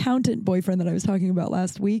the accountant boyfriend that I was talking about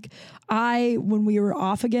last week, when we were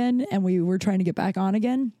off again and we were trying to get back on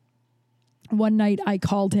again, one night I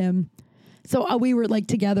called him. So we were like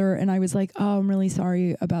together and I was like, oh, I'm really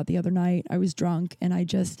sorry about the other night. I was drunk and I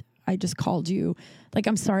just called you. Like,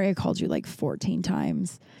 I'm sorry I called you like 14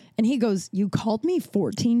 times. And he goes, you called me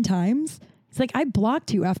 14 times? He's like, I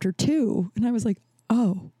blocked you after 2. And I was like,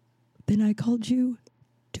 oh, then I called you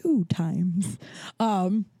 2 times.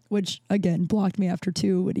 Which again, blocked me after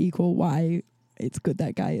 2 would equal why it's good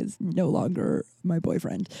that guy is no longer my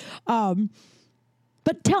boyfriend.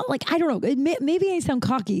 But I don't know, maybe I sound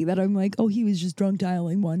cocky that I'm like, oh, he was just drunk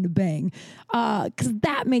dialing one to bang. Cause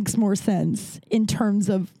that makes more sense in terms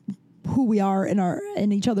of who we are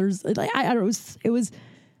in each other's, like, I don't know, it was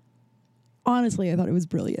honestly, I thought it was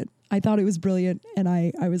brilliant. And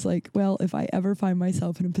I was like, well, if I ever find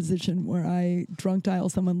myself in a position where I drunk dial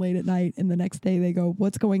someone late at night and the next day they go,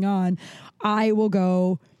 what's going on? I will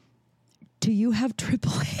go, do you have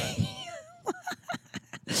AAA?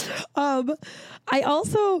 I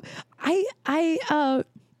also, I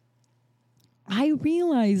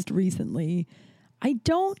realized recently I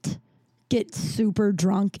don't get super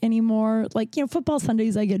drunk anymore. Like, football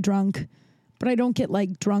Sundays I get drunk, but I don't get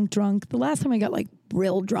like drunk. The last time I got like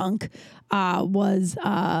real drunk was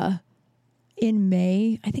in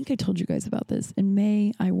May. I think I told you guys about this. In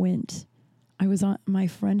May, my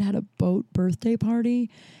friend had a boat birthday party,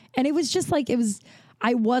 and it was just like,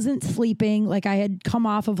 I wasn't sleeping. Like, I had come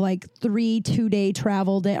off of like 3 2-day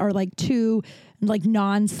travel day, or like 2 like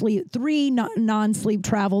three non-sleep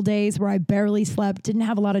travel days where I barely slept, didn't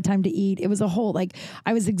have a lot of time to eat. It was a whole, like,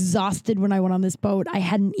 I was exhausted when I went on this boat. I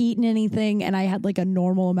hadn't eaten anything and I had like a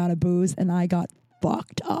normal amount of booze and I got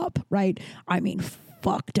fucked up, right? I mean,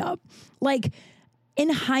 fucked up. Like, in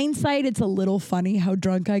hindsight, it's a little funny how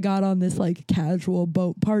drunk I got on this like casual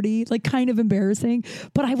boat party, like kind of embarrassing.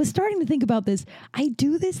 But I was starting to think about this. I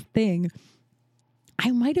do this thing. I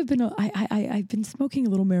might have been, I've been smoking a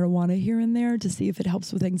little marijuana here and there to see if it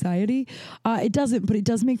helps with anxiety. It doesn't, but it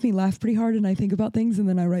does make me laugh pretty hard. And I think about things and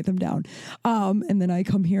then I write them down. And then I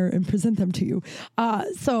come here and present them to you.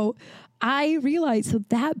 So I realized, so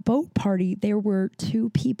that boat party, there were 2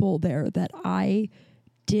 people there that I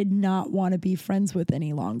did not want to be friends with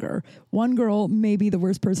any longer. One girl, maybe the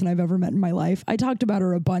worst person I've ever met in my life. I talked about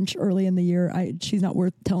her a bunch early in the year. She's not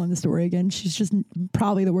worth telling the story again. She's just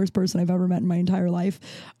probably the worst person I've ever met in my entire life.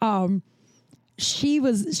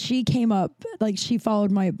 She came up, like, she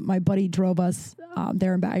followed my buddy, drove us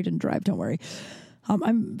there and back. I didn't drive, don't worry.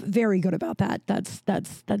 I'm very good about that.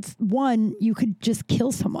 That's one, you could just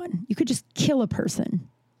kill someone. You could just kill a person.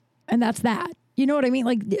 And that's that. You know what I mean?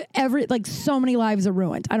 Like so many lives are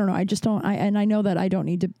ruined. I don't know. I just don't. And I know that I don't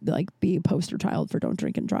need to like be a poster child for don't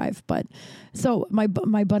drink and drive. But so my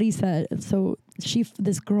buddy said, so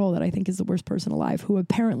this girl that I think is the worst person alive, who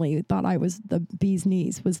apparently thought I was the bee's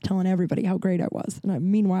knees, was telling everybody how great I was. And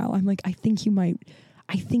meanwhile, I'm like, I think you might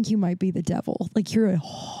be the devil. Like, you're a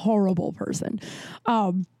horrible person.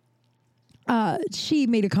 She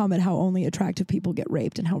made a comment how only attractive people get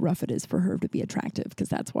raped and how rough it is for her to be attractive, because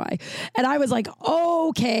that's why. And I was like,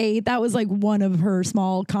 okay, that was like one of her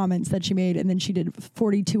small comments that she made. And then she did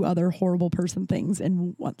 42 other horrible person things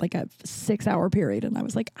in like a 6-hour period. And I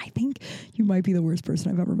was like, I think you might be the worst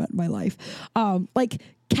person I've ever met in my life.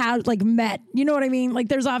 Met, you know what I mean? Like,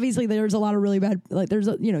 there's a lot of really bad, like,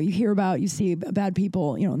 you see bad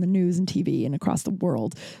people, in the news and TV and across the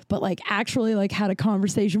world, but like actually like had a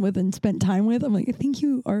conversation with and spent time with, I'm like, I think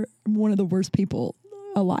you are one of the worst people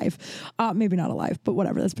alive. Maybe not alive, but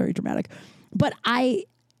whatever. That's very dramatic. But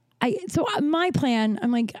so my plan,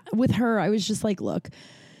 I'm like, with her, I was just like, look,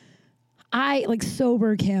 I like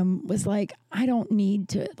sober Kim was like, I don't need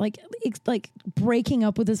to like breaking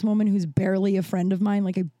up with this woman who's barely a friend of mine.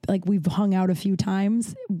 Like we've hung out a few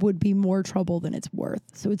times would be more trouble than it's worth.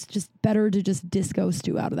 So it's just better to just disco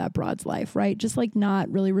stew out of that broad's life, right? Just like not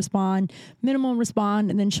really respond, minimum respond,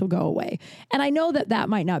 and then she'll go away. And I know that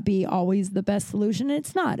might not be always the best solution. And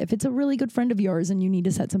it's not. If it's a really good friend of yours and you need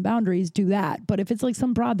to set some boundaries, do that. But if it's like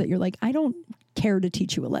some broad that you're like, I don't care to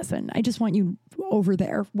teach you a lesson. I just want you over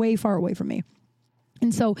there, way far away from me.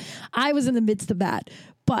 And so I was in the midst of that.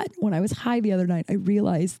 But when I was high the other night, I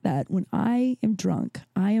realized that when I am drunk,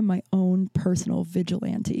 I am my own personal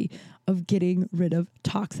vigilante of getting rid of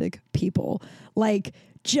toxic people. Like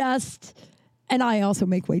just, and I also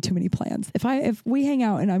make way too many plans. If we hang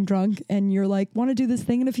out and I'm drunk and you're like, want to do this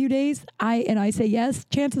thing in a few days? I say yes,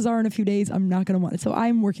 chances are in a few days, I'm not going to want it. So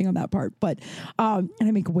I'm working on that part. But, and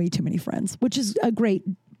I make way too many friends, which is a great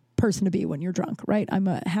person to be when you're drunk, right? I'm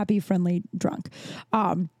a happy, friendly drunk.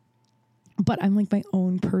 But I'm like my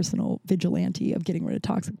own personal vigilante of getting rid of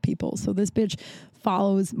toxic people. So this bitch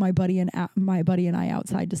follows my buddy and I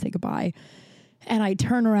outside to say goodbye. And I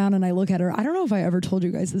turn around and I look at her. I don't know if I ever told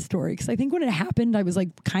you guys this story, because I think when it happened, I was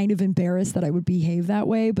like kind of embarrassed that I would behave that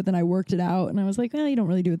way. But then I worked it out and I was like, well, you don't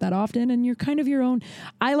really do it that often. And you're kind of your own.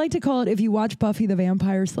 I like to call it, if you watch Buffy the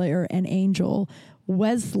Vampire Slayer and Angel,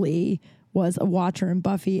 Wesley was a watcher in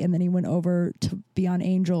Buffy, and then he went over to be on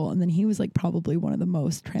Angel, and then he was like probably one of the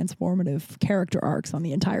most transformative character arcs on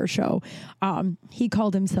the entire show. He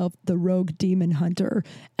called himself the Rogue Demon Hunter,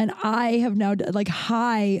 and I have now, like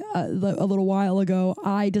a little while ago,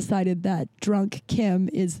 I decided that drunk Kim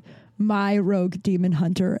is my Rogue Demon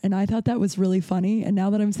Hunter, and I thought that was really funny, and now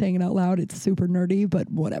that I'm saying it out loud, it's super nerdy, but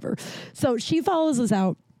whatever. So she follows us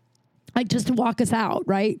out, like just to walk us out,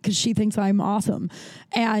 right? Because she thinks I'm awesome.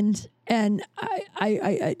 And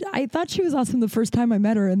I thought she was awesome the first time I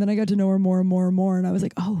met her, and then I got to know her more and more and more, and I was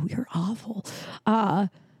like, oh, you're awful.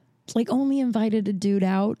 Like only invited a dude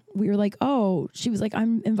out. We were like, oh, she was like,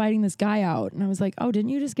 I'm inviting this guy out. And I was like, oh, didn't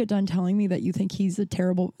you just get done telling me that you think he's a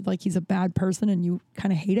terrible, like he's a bad person and you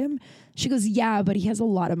kind of hate him? She goes, yeah, but he has a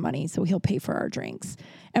lot of money, so he'll pay for our drinks.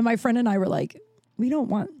 And my friend and I were like, we don't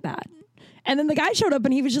want that. And then the guy showed up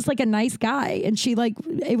and he was just like a nice guy. And she like,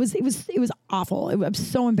 it was awful. I'm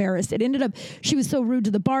so embarrassed. It ended up, she was so rude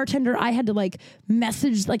to the bartender. I had to like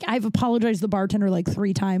message, like I've apologized to the bartender like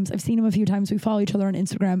 3 times. I've seen him a few times. We follow each other on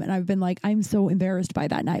Instagram, and I've been like, I'm so embarrassed by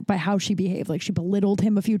that night, by how she behaved. Like she belittled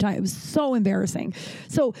him a few times. It was so embarrassing.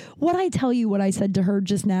 So what I tell you, what I said to her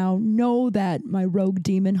just now, know that my Rogue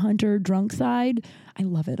Demon Hunter drunk side, I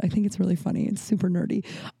love it. I think it's really funny. It's super nerdy.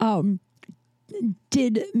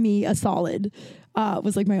 Did me a solid,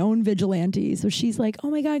 was like my own vigilante. So she's like, oh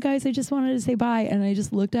my God, guys, I just wanted to say bye. And I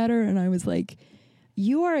just looked at her and I was like,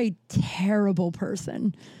 you are a terrible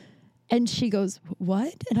person. And she goes,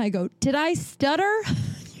 what? And I go, did I stutter?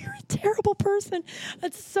 You're a terrible person.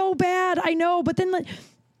 That's so bad. I know. But then,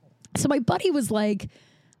 so my buddy was like,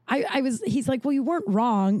 he's like, well, you weren't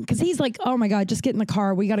wrong. Cause he's like, oh my God, just get in the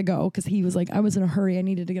car. We got to go. Cause he was like, I was in a hurry. I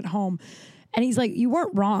needed to get home. And he's like, you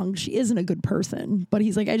weren't wrong. She isn't a good person. But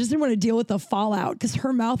he's like, I just didn't want to deal with the fallout, because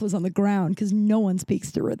her mouth was on the ground, because no one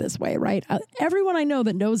speaks to her this way, right? Everyone I know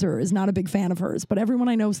that knows her is not a big fan of hers, but everyone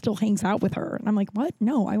I know still hangs out with her. And I'm like, what?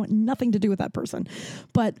 No, I want nothing to do with that person.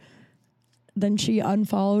 But then she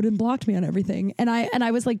unfollowed and blocked me on everything. And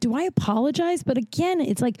I was like, do I apologize? But again,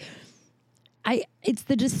 it's like, it's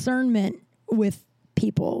the discernment with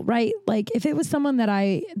people, right? Like if it was someone that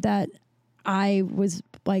I was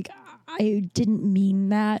like, I didn't mean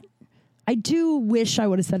that. I do wish I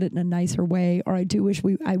would have said it in a nicer way, or I do wish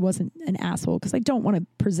I wasn't an asshole, because I don't want to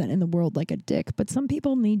present in the world like a dick. But some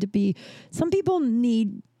people need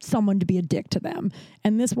someone to be a dick to them.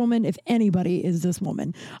 And this woman, if anybody, is this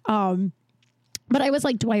woman. But I was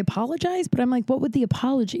like, do I apologize? But I'm like, what would the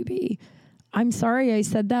apology be? I'm sorry I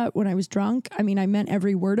said that when I was drunk. I mean, I meant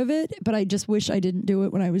every word of it, but I just wish I didn't do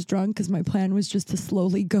it when I was drunk, because my plan was just to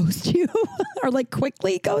slowly ghost you or like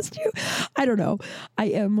quickly ghost you. I don't know. I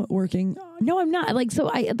am working. No, I'm not. Like, so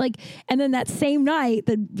I like, and then that same night,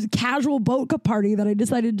 the casual boat party that I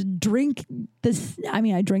decided to drink this. I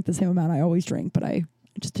mean, I drank the same amount I always drink, but I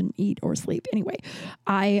just didn't eat or sleep. Anyway,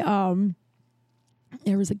 there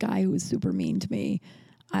was a guy who was super mean to me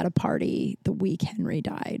at a party the week Henry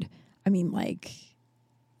died. I mean, like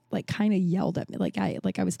kind of yelled at me. I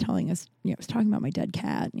was telling us, I was talking about my dead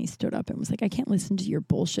cat, and he stood up and was like, I can't listen to your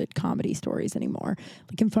bullshit comedy stories anymore,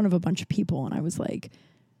 like in front of a bunch of people. And I was like,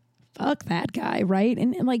 fuck that guy. Right.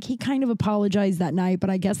 And like, he kind of apologized that night, but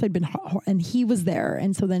I guess I'd been, and he was there.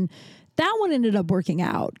 And so then that one ended up working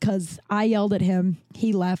out, because I yelled at him,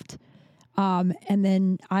 he left. And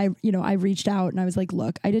then I reached out and I was like,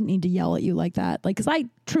 look, I didn't need to yell at you like that. Like, cause I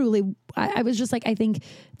was just like, I think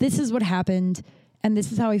this is what happened and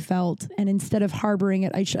this is how I felt. And instead of harboring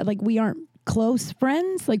it, we aren't close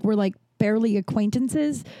friends. Like, we're like barely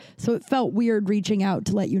acquaintances. So it felt weird reaching out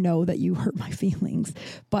to let you know that you hurt my feelings,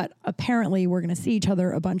 but apparently we're going to see each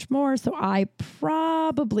other a bunch more. So I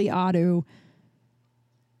probably ought to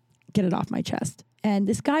get it off my chest. And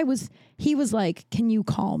this guy he was like, can you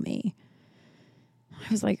call me?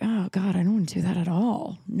 I was like, oh God, I don't want to do that at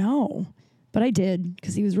all. No. But I did,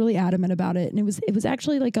 because he was really adamant about it. And it was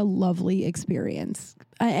actually like a lovely experience.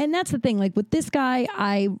 And that's the thing, like with this guy,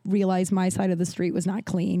 I realized my side of the street was not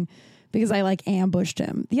clean because I like ambushed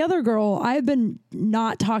him. The other girl, I've been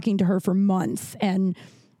not talking to her for months and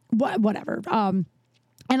whatever.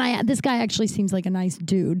 And this guy actually seems like a nice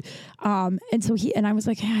dude. And so I was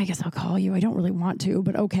like, yeah, I guess I'll call you. I don't really want to,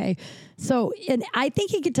 but okay. So, and I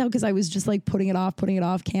think he could tell because I was just like putting it off,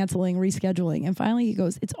 canceling, rescheduling. And finally he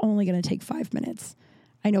goes, it's only going to take 5 minutes.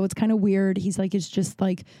 I know it's kind of weird. He's like, it's just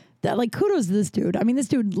like that, like kudos to this dude. I mean, this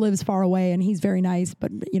dude lives far away and he's very nice,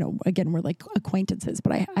 but you know, again, we're like acquaintances,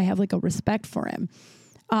 but I have like a respect for him.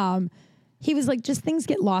 He was like, just things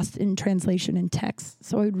get lost in translation and text.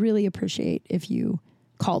 So I would really appreciate if you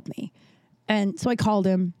called me. And so I called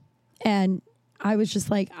him and I was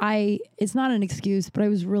just like, it's not an excuse, but I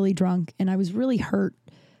was really drunk and I was really hurt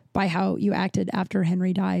by how you acted after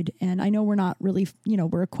Henry died. And I know we're not really,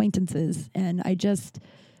 we're acquaintances. And I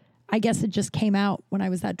guess it just came out when I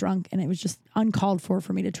was that drunk and it was just uncalled for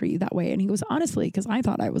me to treat you that way. And he was honestly, because I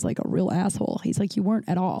thought I was like a real asshole. He's like, you weren't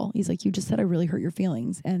at all. He's like, you just said I really hurt your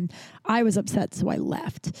feelings. And I was upset. So I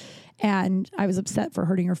left and I was upset for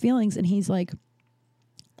hurting your feelings. And he's like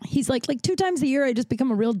 2 times a year, I just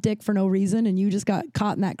become a real dick for no reason. And you just got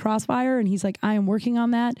caught in that crossfire. And he's like, I am working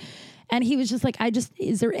on that. And he was just like,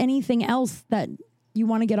 is there anything else that you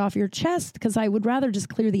want to get off your chest? Because I would rather just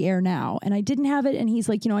clear the air now. And I didn't have it. And he's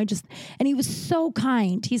like, and he was so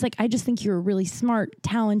kind. He's like, I just think you're a really smart,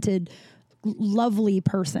 talented, lovely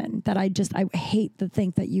person that I hate to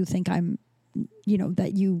think that you think I'm,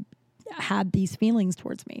 that you had these feelings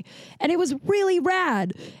towards me. And it was really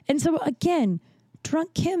rad. And so again,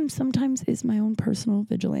 Drunk Kim sometimes is my own personal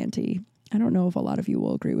vigilante. I don't know if a lot of you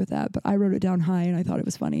will agree with that, but I wrote it down high and I thought it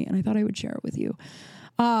was funny and I thought I would share it with you.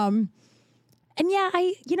 And yeah,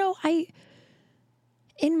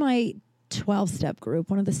 in my 12-step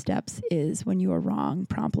group, one of the steps is when you are wrong,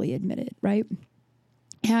 promptly admit it, right?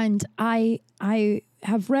 And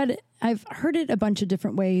I've heard it a bunch of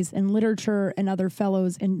different ways in literature and other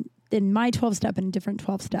fellows in my 12-step and different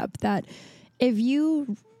 12-step that if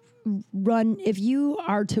you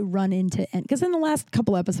are to run into, because in the last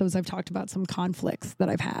couple episodes, I've talked about some conflicts that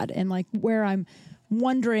I've had and like where I'm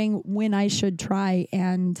wondering when I should try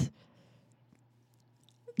and,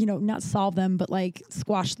 not solve them, but like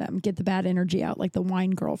squash them, get the bad energy out, like the wine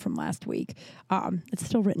girl from last week. It's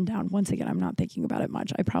still written down. Once again, I'm not thinking about it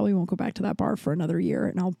much. I probably won't go back to that bar for another year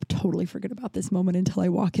and I'll totally forget about this moment until I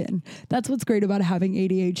walk in. That's what's great about having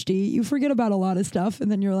ADHD. You forget about a lot of stuff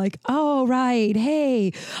and then you're like, oh, right.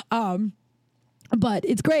 Hey. But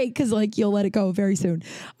it's great because like you'll let it go very soon.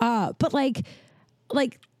 But like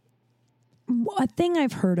a thing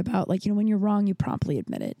I've heard about, like, when you're wrong, you promptly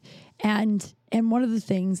admit it. And one of the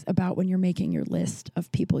things about when you're making your list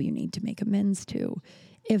of people you need to make amends to,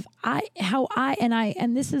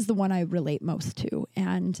 and this is the one I relate most to,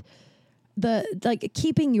 and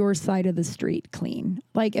keeping your side of the street clean.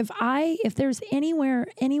 Like if there's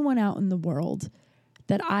anyone out in the world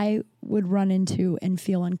that I would run into and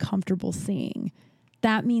feel uncomfortable seeing,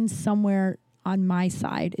 that means somewhere on my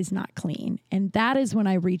side is not clean. And that is when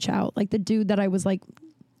I reach out. Like the dude that I was like,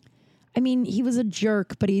 he was a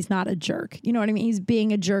jerk, but he's not a jerk. You know what I mean? He's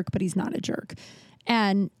being a jerk, but he's not a jerk.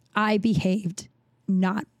 And I behaved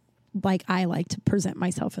not like I like to present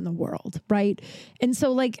myself in the world, right? And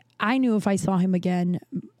so like I knew if I saw him again,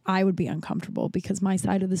 I would be uncomfortable because my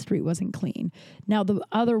side of the street wasn't clean. Now the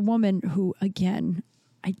other woman who, again,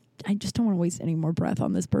 I just don't want to waste any more breath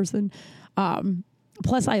on this person.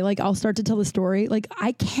 Plus I'll start to tell the story. Like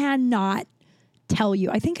I cannot tell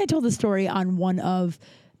you. I think I told the story on one of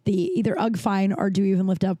the either Ugh Fine or Do You Even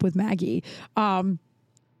Lift Up with Maggie.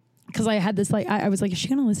 Because I had this, I was like, is she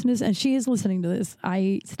going to listen to this? And she is listening to this.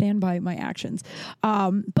 I stand by my actions.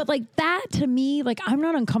 But like that to me, like I'm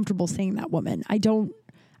not uncomfortable seeing that woman. I don't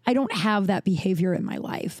have that behavior in my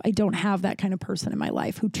life. I don't have that kind of person in my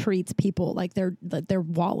life who treats people like they're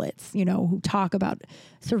wallets, who talk about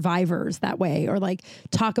survivors that way or like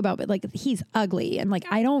talk about like he's ugly. And like,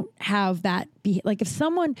 I don't have that. Like if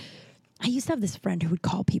someone, I used to have this friend who would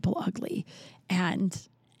call people ugly and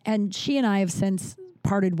she and I have since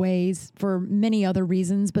parted ways for many other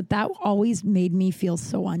reasons, but that always made me feel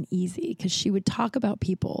so uneasy because she would talk about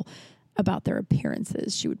people about their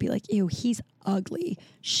appearances. She would be like, ew, he's ugly.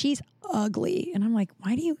 She's ugly. And I'm like,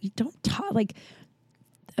 why do you don't talk? Like,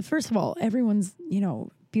 first of all, everyone's,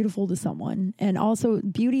 beautiful to someone. And also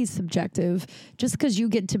beauty is subjective. Just because you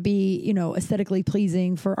get to be, you know, aesthetically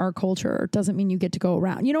pleasing for our culture doesn't mean you get to go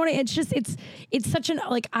around. You know what I mean? It's just, it's such an,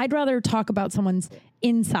 like, I'd rather talk about someone's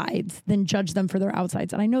insides than judge them for their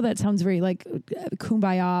outsides. And I know that sounds very like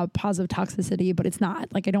kumbaya, positive toxicity, but it's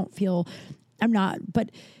not. Like, I don't feel, I'm not, but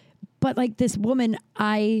like this woman,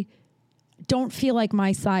 I don't feel like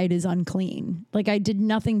my side is unclean. Like, I did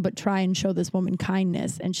nothing but try and show this woman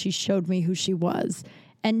kindness, and she showed me who she was.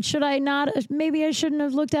 And should I not, maybe I shouldn't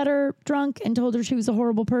have looked at her drunk and told her she was a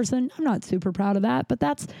horrible person. I'm not super proud of that, but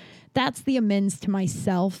that's the amends to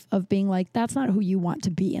myself of being like, that's not who you want to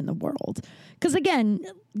be in the world. Because again,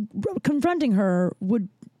 confronting her would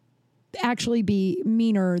actually be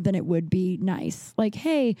meaner than it would be nice. Like,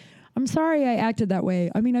 hey, I'm sorry I acted that way.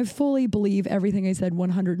 I mean, I fully believe everything I said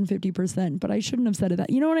 150%, but I shouldn't have said it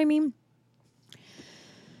that. You know what I mean?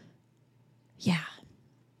 Yeah.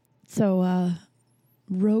 So,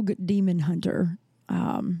 Rogue Demon Hunter.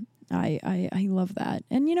 I love that.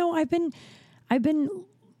 And, you know, I've been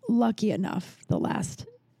lucky enough the last,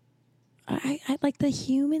 I like the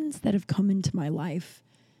humans that have come into my life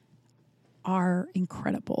are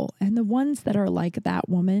incredible. And the ones that are like that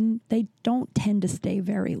woman, they don't tend to stay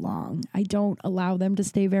very long. I don't allow them to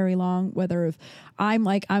stay very long, whether if I'm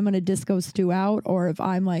like, I'm going to disco stew out, or if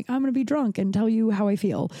I'm like, I'm going to be drunk and tell you how I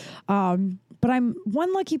feel. But I'm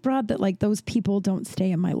one lucky broad that like those people don't stay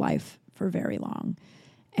in my life for very long.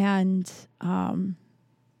 And,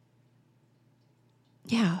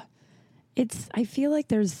 yeah, I feel like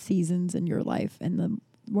there's seasons in your life, and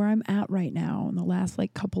where I'm at right now in the last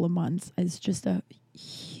like couple of months is just a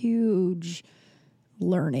huge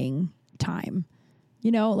learning time.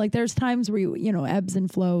 You know, like there's times where you know, ebbs and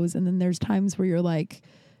flows. And then there's times where you're like,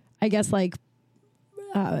 I guess like,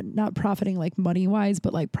 not profiting like money wise,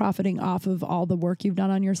 but like profiting off of all the work you've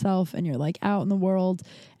done on yourself, and you're like out in the world.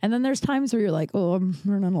 And then there's times where you're like, oh, I'm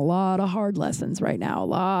learning a lot of hard lessons right now. A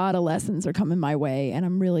lot of lessons are coming my way, and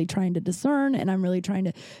I'm really trying to discern, and I'm really trying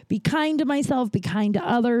to be kind to myself, be kind to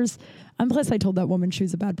others. And plus I told that woman she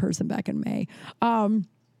was a bad person back in May.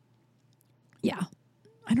 Yeah,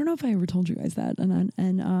 I don't know if I ever told you guys that. And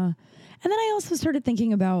then I also started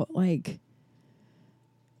thinking about like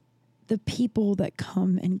the people that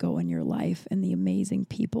come and go in your life, and the amazing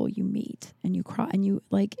people you meet, and you cry, and you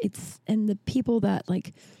like, and the people that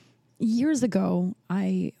like years ago,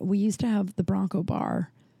 we used to have the Bronco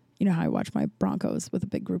bar. You know how I watch my Broncos with a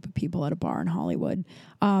big group of people at a bar in Hollywood.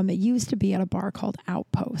 It used to be at a bar called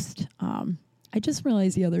Outpost. I just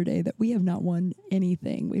realized the other day that we have not won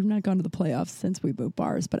anything. We've not gone to the playoffs since we moved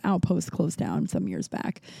bars, but Outpost closed down some years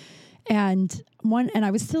back. And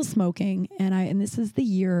I was still smoking, and this is the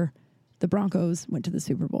year the Broncos went to the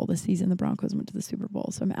Super Bowl. This season, the Broncos went to the Super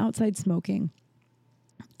Bowl. So I'm outside smoking,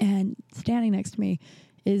 and standing next to me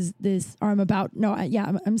is this, or I'm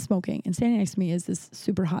smoking, and standing next to me is this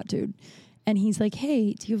super hot dude. And he's like,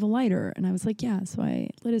 hey, do you have a lighter? And I was like, yeah. So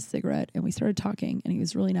I lit a cigarette, and we started talking, and he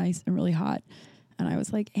was really nice and really hot. And I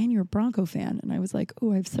was like, and you're a Bronco fan? And I was like,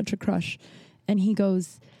 oh, I have such a crush. And he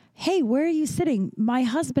goes, hey, where are you sitting? My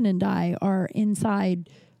husband and I are inside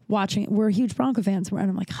watching. We're huge Bronco fans. And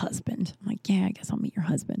I'm like, husband? I'm like, yeah, I guess I'll meet your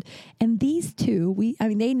husband. And these two,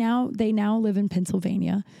 they now live in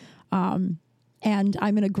Pennsylvania. And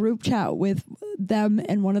I'm in a group chat with them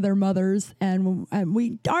and one of their mothers, and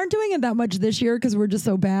we aren't doing it that much this year because we're just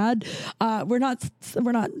so bad. We're not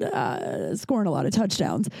scoring a lot of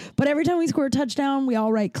touchdowns, but every time we score a touchdown, we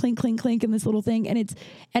all write clink, clink, clink in this little thing.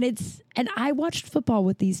 And I watched football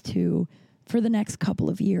with these two for the next couple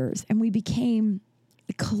of years, and we became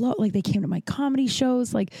like they came to my comedy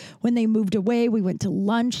shows. Like when they moved away, we went to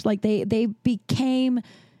lunch. Like they became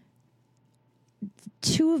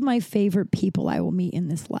two of my favorite people I will meet in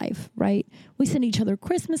this life, right? We send each other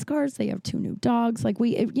Christmas cards. They have two new dogs. Like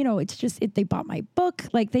they bought my book.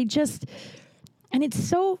 Like and it's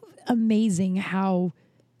so amazing how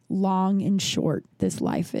long and short this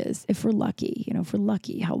life is. If we're lucky,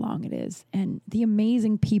 how long it is. And the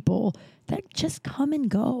amazing people that just come and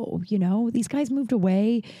go, these guys moved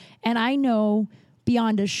away. And I know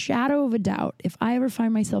beyond a shadow of a doubt, if I ever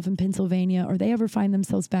find myself in Pennsylvania or they ever find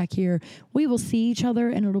themselves back here, we will see each other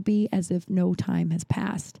and it'll be as if no time has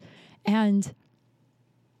passed. And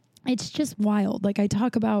it's just wild. Like I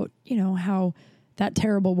talk about, how that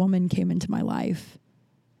terrible woman came into my life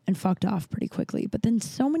and fucked off pretty quickly. But then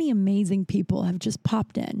so many amazing people have just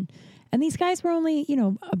popped in. And these guys were only,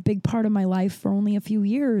 a big part of my life for only a few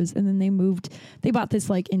years. And then they bought this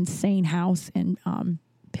like insane house in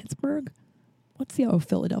Pittsburgh.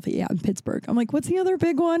 Philadelphia. Yeah, in Pittsburgh. I'm like, what's the other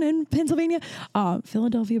big one in Pennsylvania?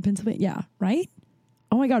 Philadelphia, Pennsylvania. Yeah, right?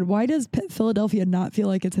 Oh my God, why does Philadelphia not feel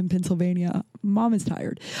like it's in Pennsylvania? Mom is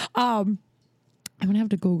tired. I'm going to have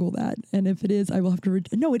to Google that. And if it is, I will have to...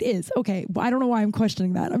 No, it is. Okay. Well, I don't know why I'm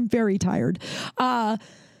questioning that. I'm very tired.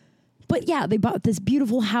 But yeah, they bought this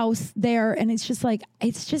beautiful house there. And it's just like,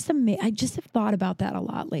 it's just amazing. I just have thought about that a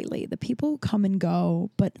lot lately. The people who come and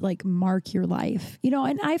go, but like mark your life, you know,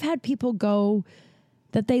 and I've had people go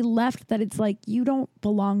that they left that it's like, you don't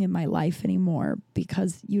belong in my life anymore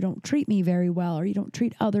because you don't treat me very well, or you don't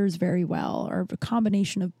treat others very well, or a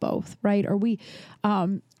combination of both, right? Or we,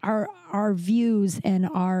 our views and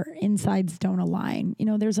our insides don't align. You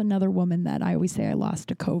know, there's another woman that I always say I lost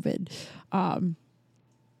to COVID.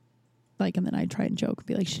 And then I try and joke and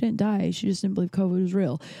be like, she didn't die. She just didn't believe COVID was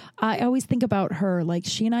real. I always think about her, like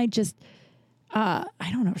she and I just, I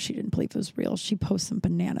don't know if she didn't believe it was real. She posts some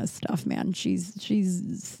banana stuff, man.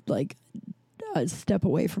 She's like a step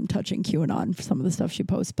away from touching QAnon for some of the stuff she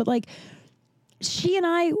posts. But like she and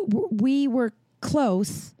I, we were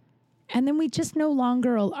close, and then we just no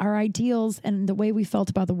longer, our ideals and the way we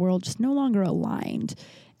felt about the world just no longer aligned.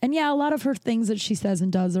 And yeah, a lot of her things that she says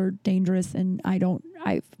and does are dangerous, and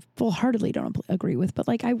I full-heartedly don't agree with, but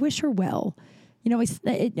like, I wish her well. You know, we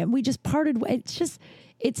just parted.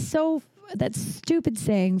 It's so, that stupid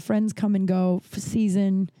saying, friends come and go for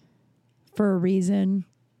season, for a reason,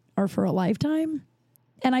 or for a lifetime.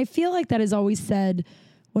 And I feel like that is always said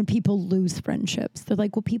when people lose friendships. They're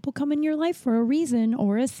like, well, people come in your life for a reason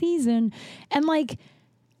or a season. And like,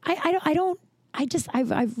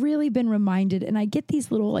 I've really been reminded, and I get these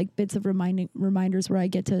little like bits of reminders where I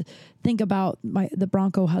get to think about the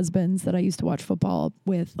Bronco husbands that I used to watch football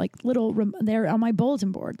with, like they're on my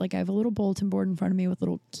bulletin board. Like I have a little bulletin board in front of me with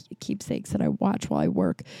little keepsakes that I watch while I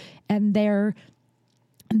work, and their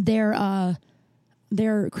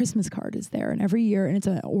Christmas card is there, and every year, and it's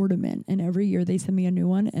an ornament, and every year they send me a new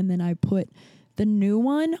one, and then I put the new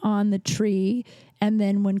one on the tree, and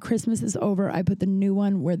then when Christmas is over, I put the new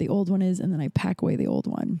one where the old one is, and then I pack away the old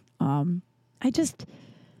one.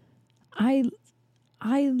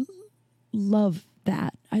 I love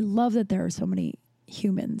that. I love that there are so many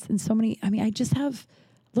humans and so many, I just have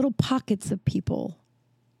little pockets of people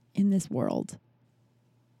in this world.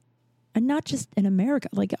 And not just in America,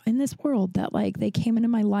 like in this world, that like they came into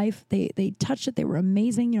my life, they touched it, they were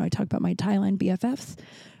amazing. You know, I talk about my Thailand BFFs.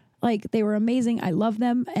 Like they were amazing. I love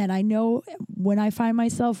them. And I know when I find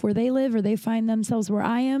myself where they live or they find themselves where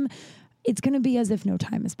I am, it's going to be as if no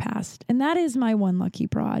time has passed. And that is my one lucky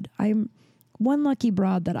broad. I'm one lucky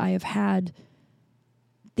broad that I have had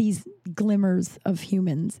these glimmers of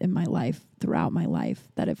humans in my life throughout my life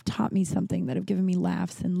that have taught me something, that have given me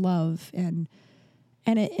laughs and love, and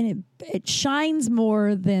it shines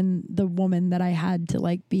more than the woman that I had to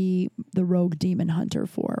like be the rogue demon hunter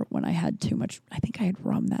for when I had too much. I think I had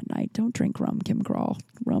rum that night. Don't drink rum, Kim Grawl.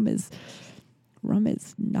 Rum is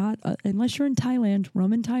not, unless you're in Thailand,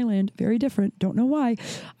 rum in Thailand, very different. Don't know why.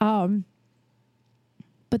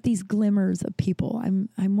 But these glimmers of people, I'm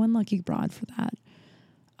one lucky broad for that.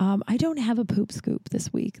 I don't have a poop scoop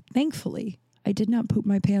this week, thankfully. I did not poop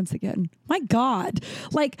my pants again. My God.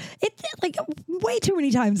 Like way too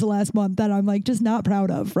many times the last month that I'm like just not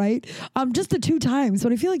proud of, right? Just the 2 times.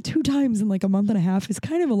 But I feel like 2 times in like a month and a half is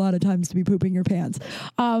kind of a lot of times to be pooping your pants.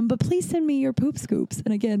 But please send me your poop scoops.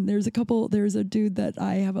 And again, there's a dude that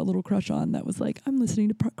I have a little crush on that was like, I'm listening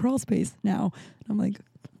to Crawl Space now. And I'm like,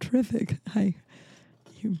 terrific.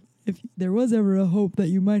 If there was ever a hope that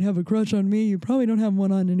you might have a crush on me, you probably don't have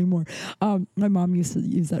one on anymore. My mom used to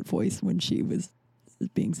use that voice when she was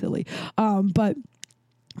being silly. But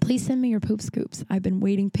please send me your poop scoops. I've been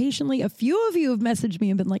waiting patiently. A few of you have messaged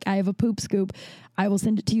me and been like, I have a poop scoop. I will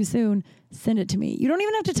send it to you soon. Send it to me. You don't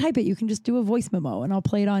even have to type it. You can just do a voice memo and I'll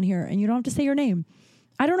play it on here, and you don't have to say your name.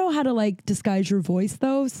 I don't know how to like disguise your voice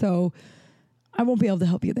though, so I won't be able to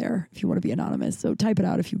help you there if you want to be anonymous. So type it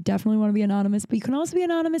out if you definitely want to be anonymous, but you can also be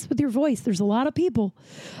anonymous with your voice. There's a lot of people.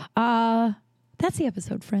 That's the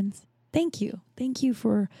episode, friends. Thank you. Thank you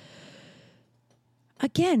for,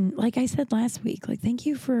 again, like I said last week, like thank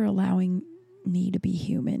you for allowing me to be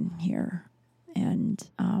human here and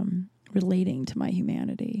relating to my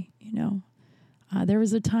humanity, you know. There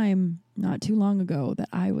was a time not too long ago that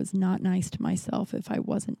I was not nice to myself if I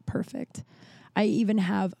wasn't perfect. I even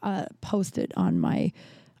have posted on my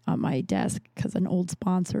desk because an old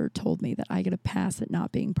sponsor told me that I get a pass at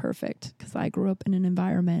not being perfect because I grew up in an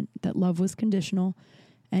environment that love was conditional,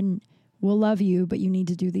 and we'll love you, but you need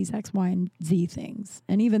to do these X, Y, and Z things.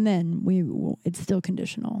 And even then, it's still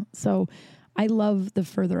conditional. So I love the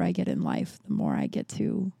further I get in life, the more I get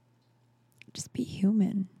to just be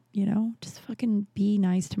human, you know? Just fucking be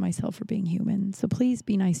nice to myself for being human. So please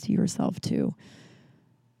be nice to yourself too.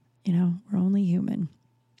 You know, we're only human.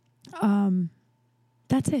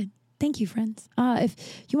 That's it. Thank you, friends.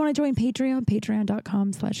 If you want to join Patreon,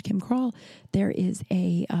 patreon.com/Kim Crawl, there is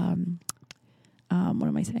a, what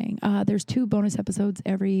am I saying? There's 2 bonus episodes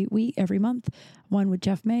every month. One with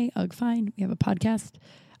Jeff May, Ugh Fine. We have a podcast.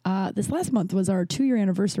 This last month was our 2-year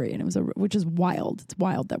anniversary, and which is wild. It's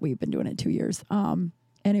wild that we've been doing it 2 years.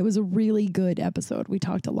 And it was a really good episode. We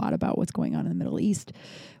talked a lot about what's going on in the Middle East.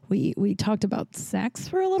 We talked about sex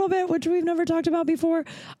for a little bit, which we've never talked about before.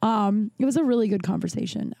 It was a really good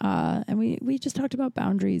conversation. And we just talked about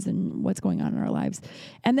boundaries and what's going on in our lives.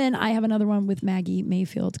 And then I have another one with Maggie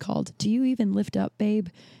Mayfield called Do You Even Lift Up, Babe?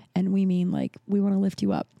 And we mean like we want to lift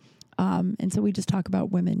you up. And so we just talk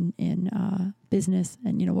about women in business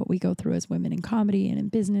and, you know, what we go through as women in comedy and in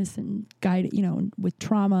business and guide, you know, with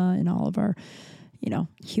trauma and all of our, you know,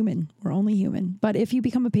 human. We're only human. But if you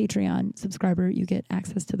become a Patreon subscriber, you get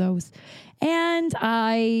access to those. And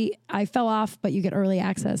I fell off, but you get early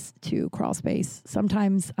access to Crawl Space.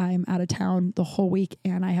 Sometimes I'm out of town the whole week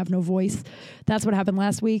and I have no voice. That's what happened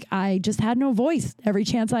last week. I just had no voice. Every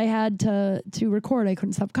chance I had to record, I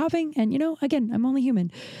couldn't stop coughing. And, you know, again, I'm only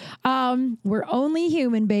human. We're only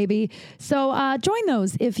human, baby. So join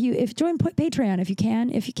those. Join Patreon if you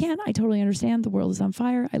can. If you can't, I totally understand. The world is on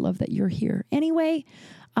fire. I love that you're here anyway.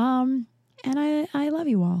 And I love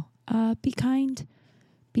you all. Be kind.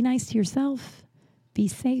 Be nice to yourself. Be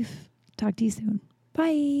safe. Talk to you soon.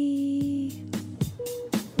 Bye.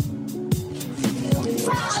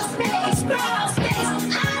 Crawl space,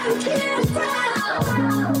 I don't care.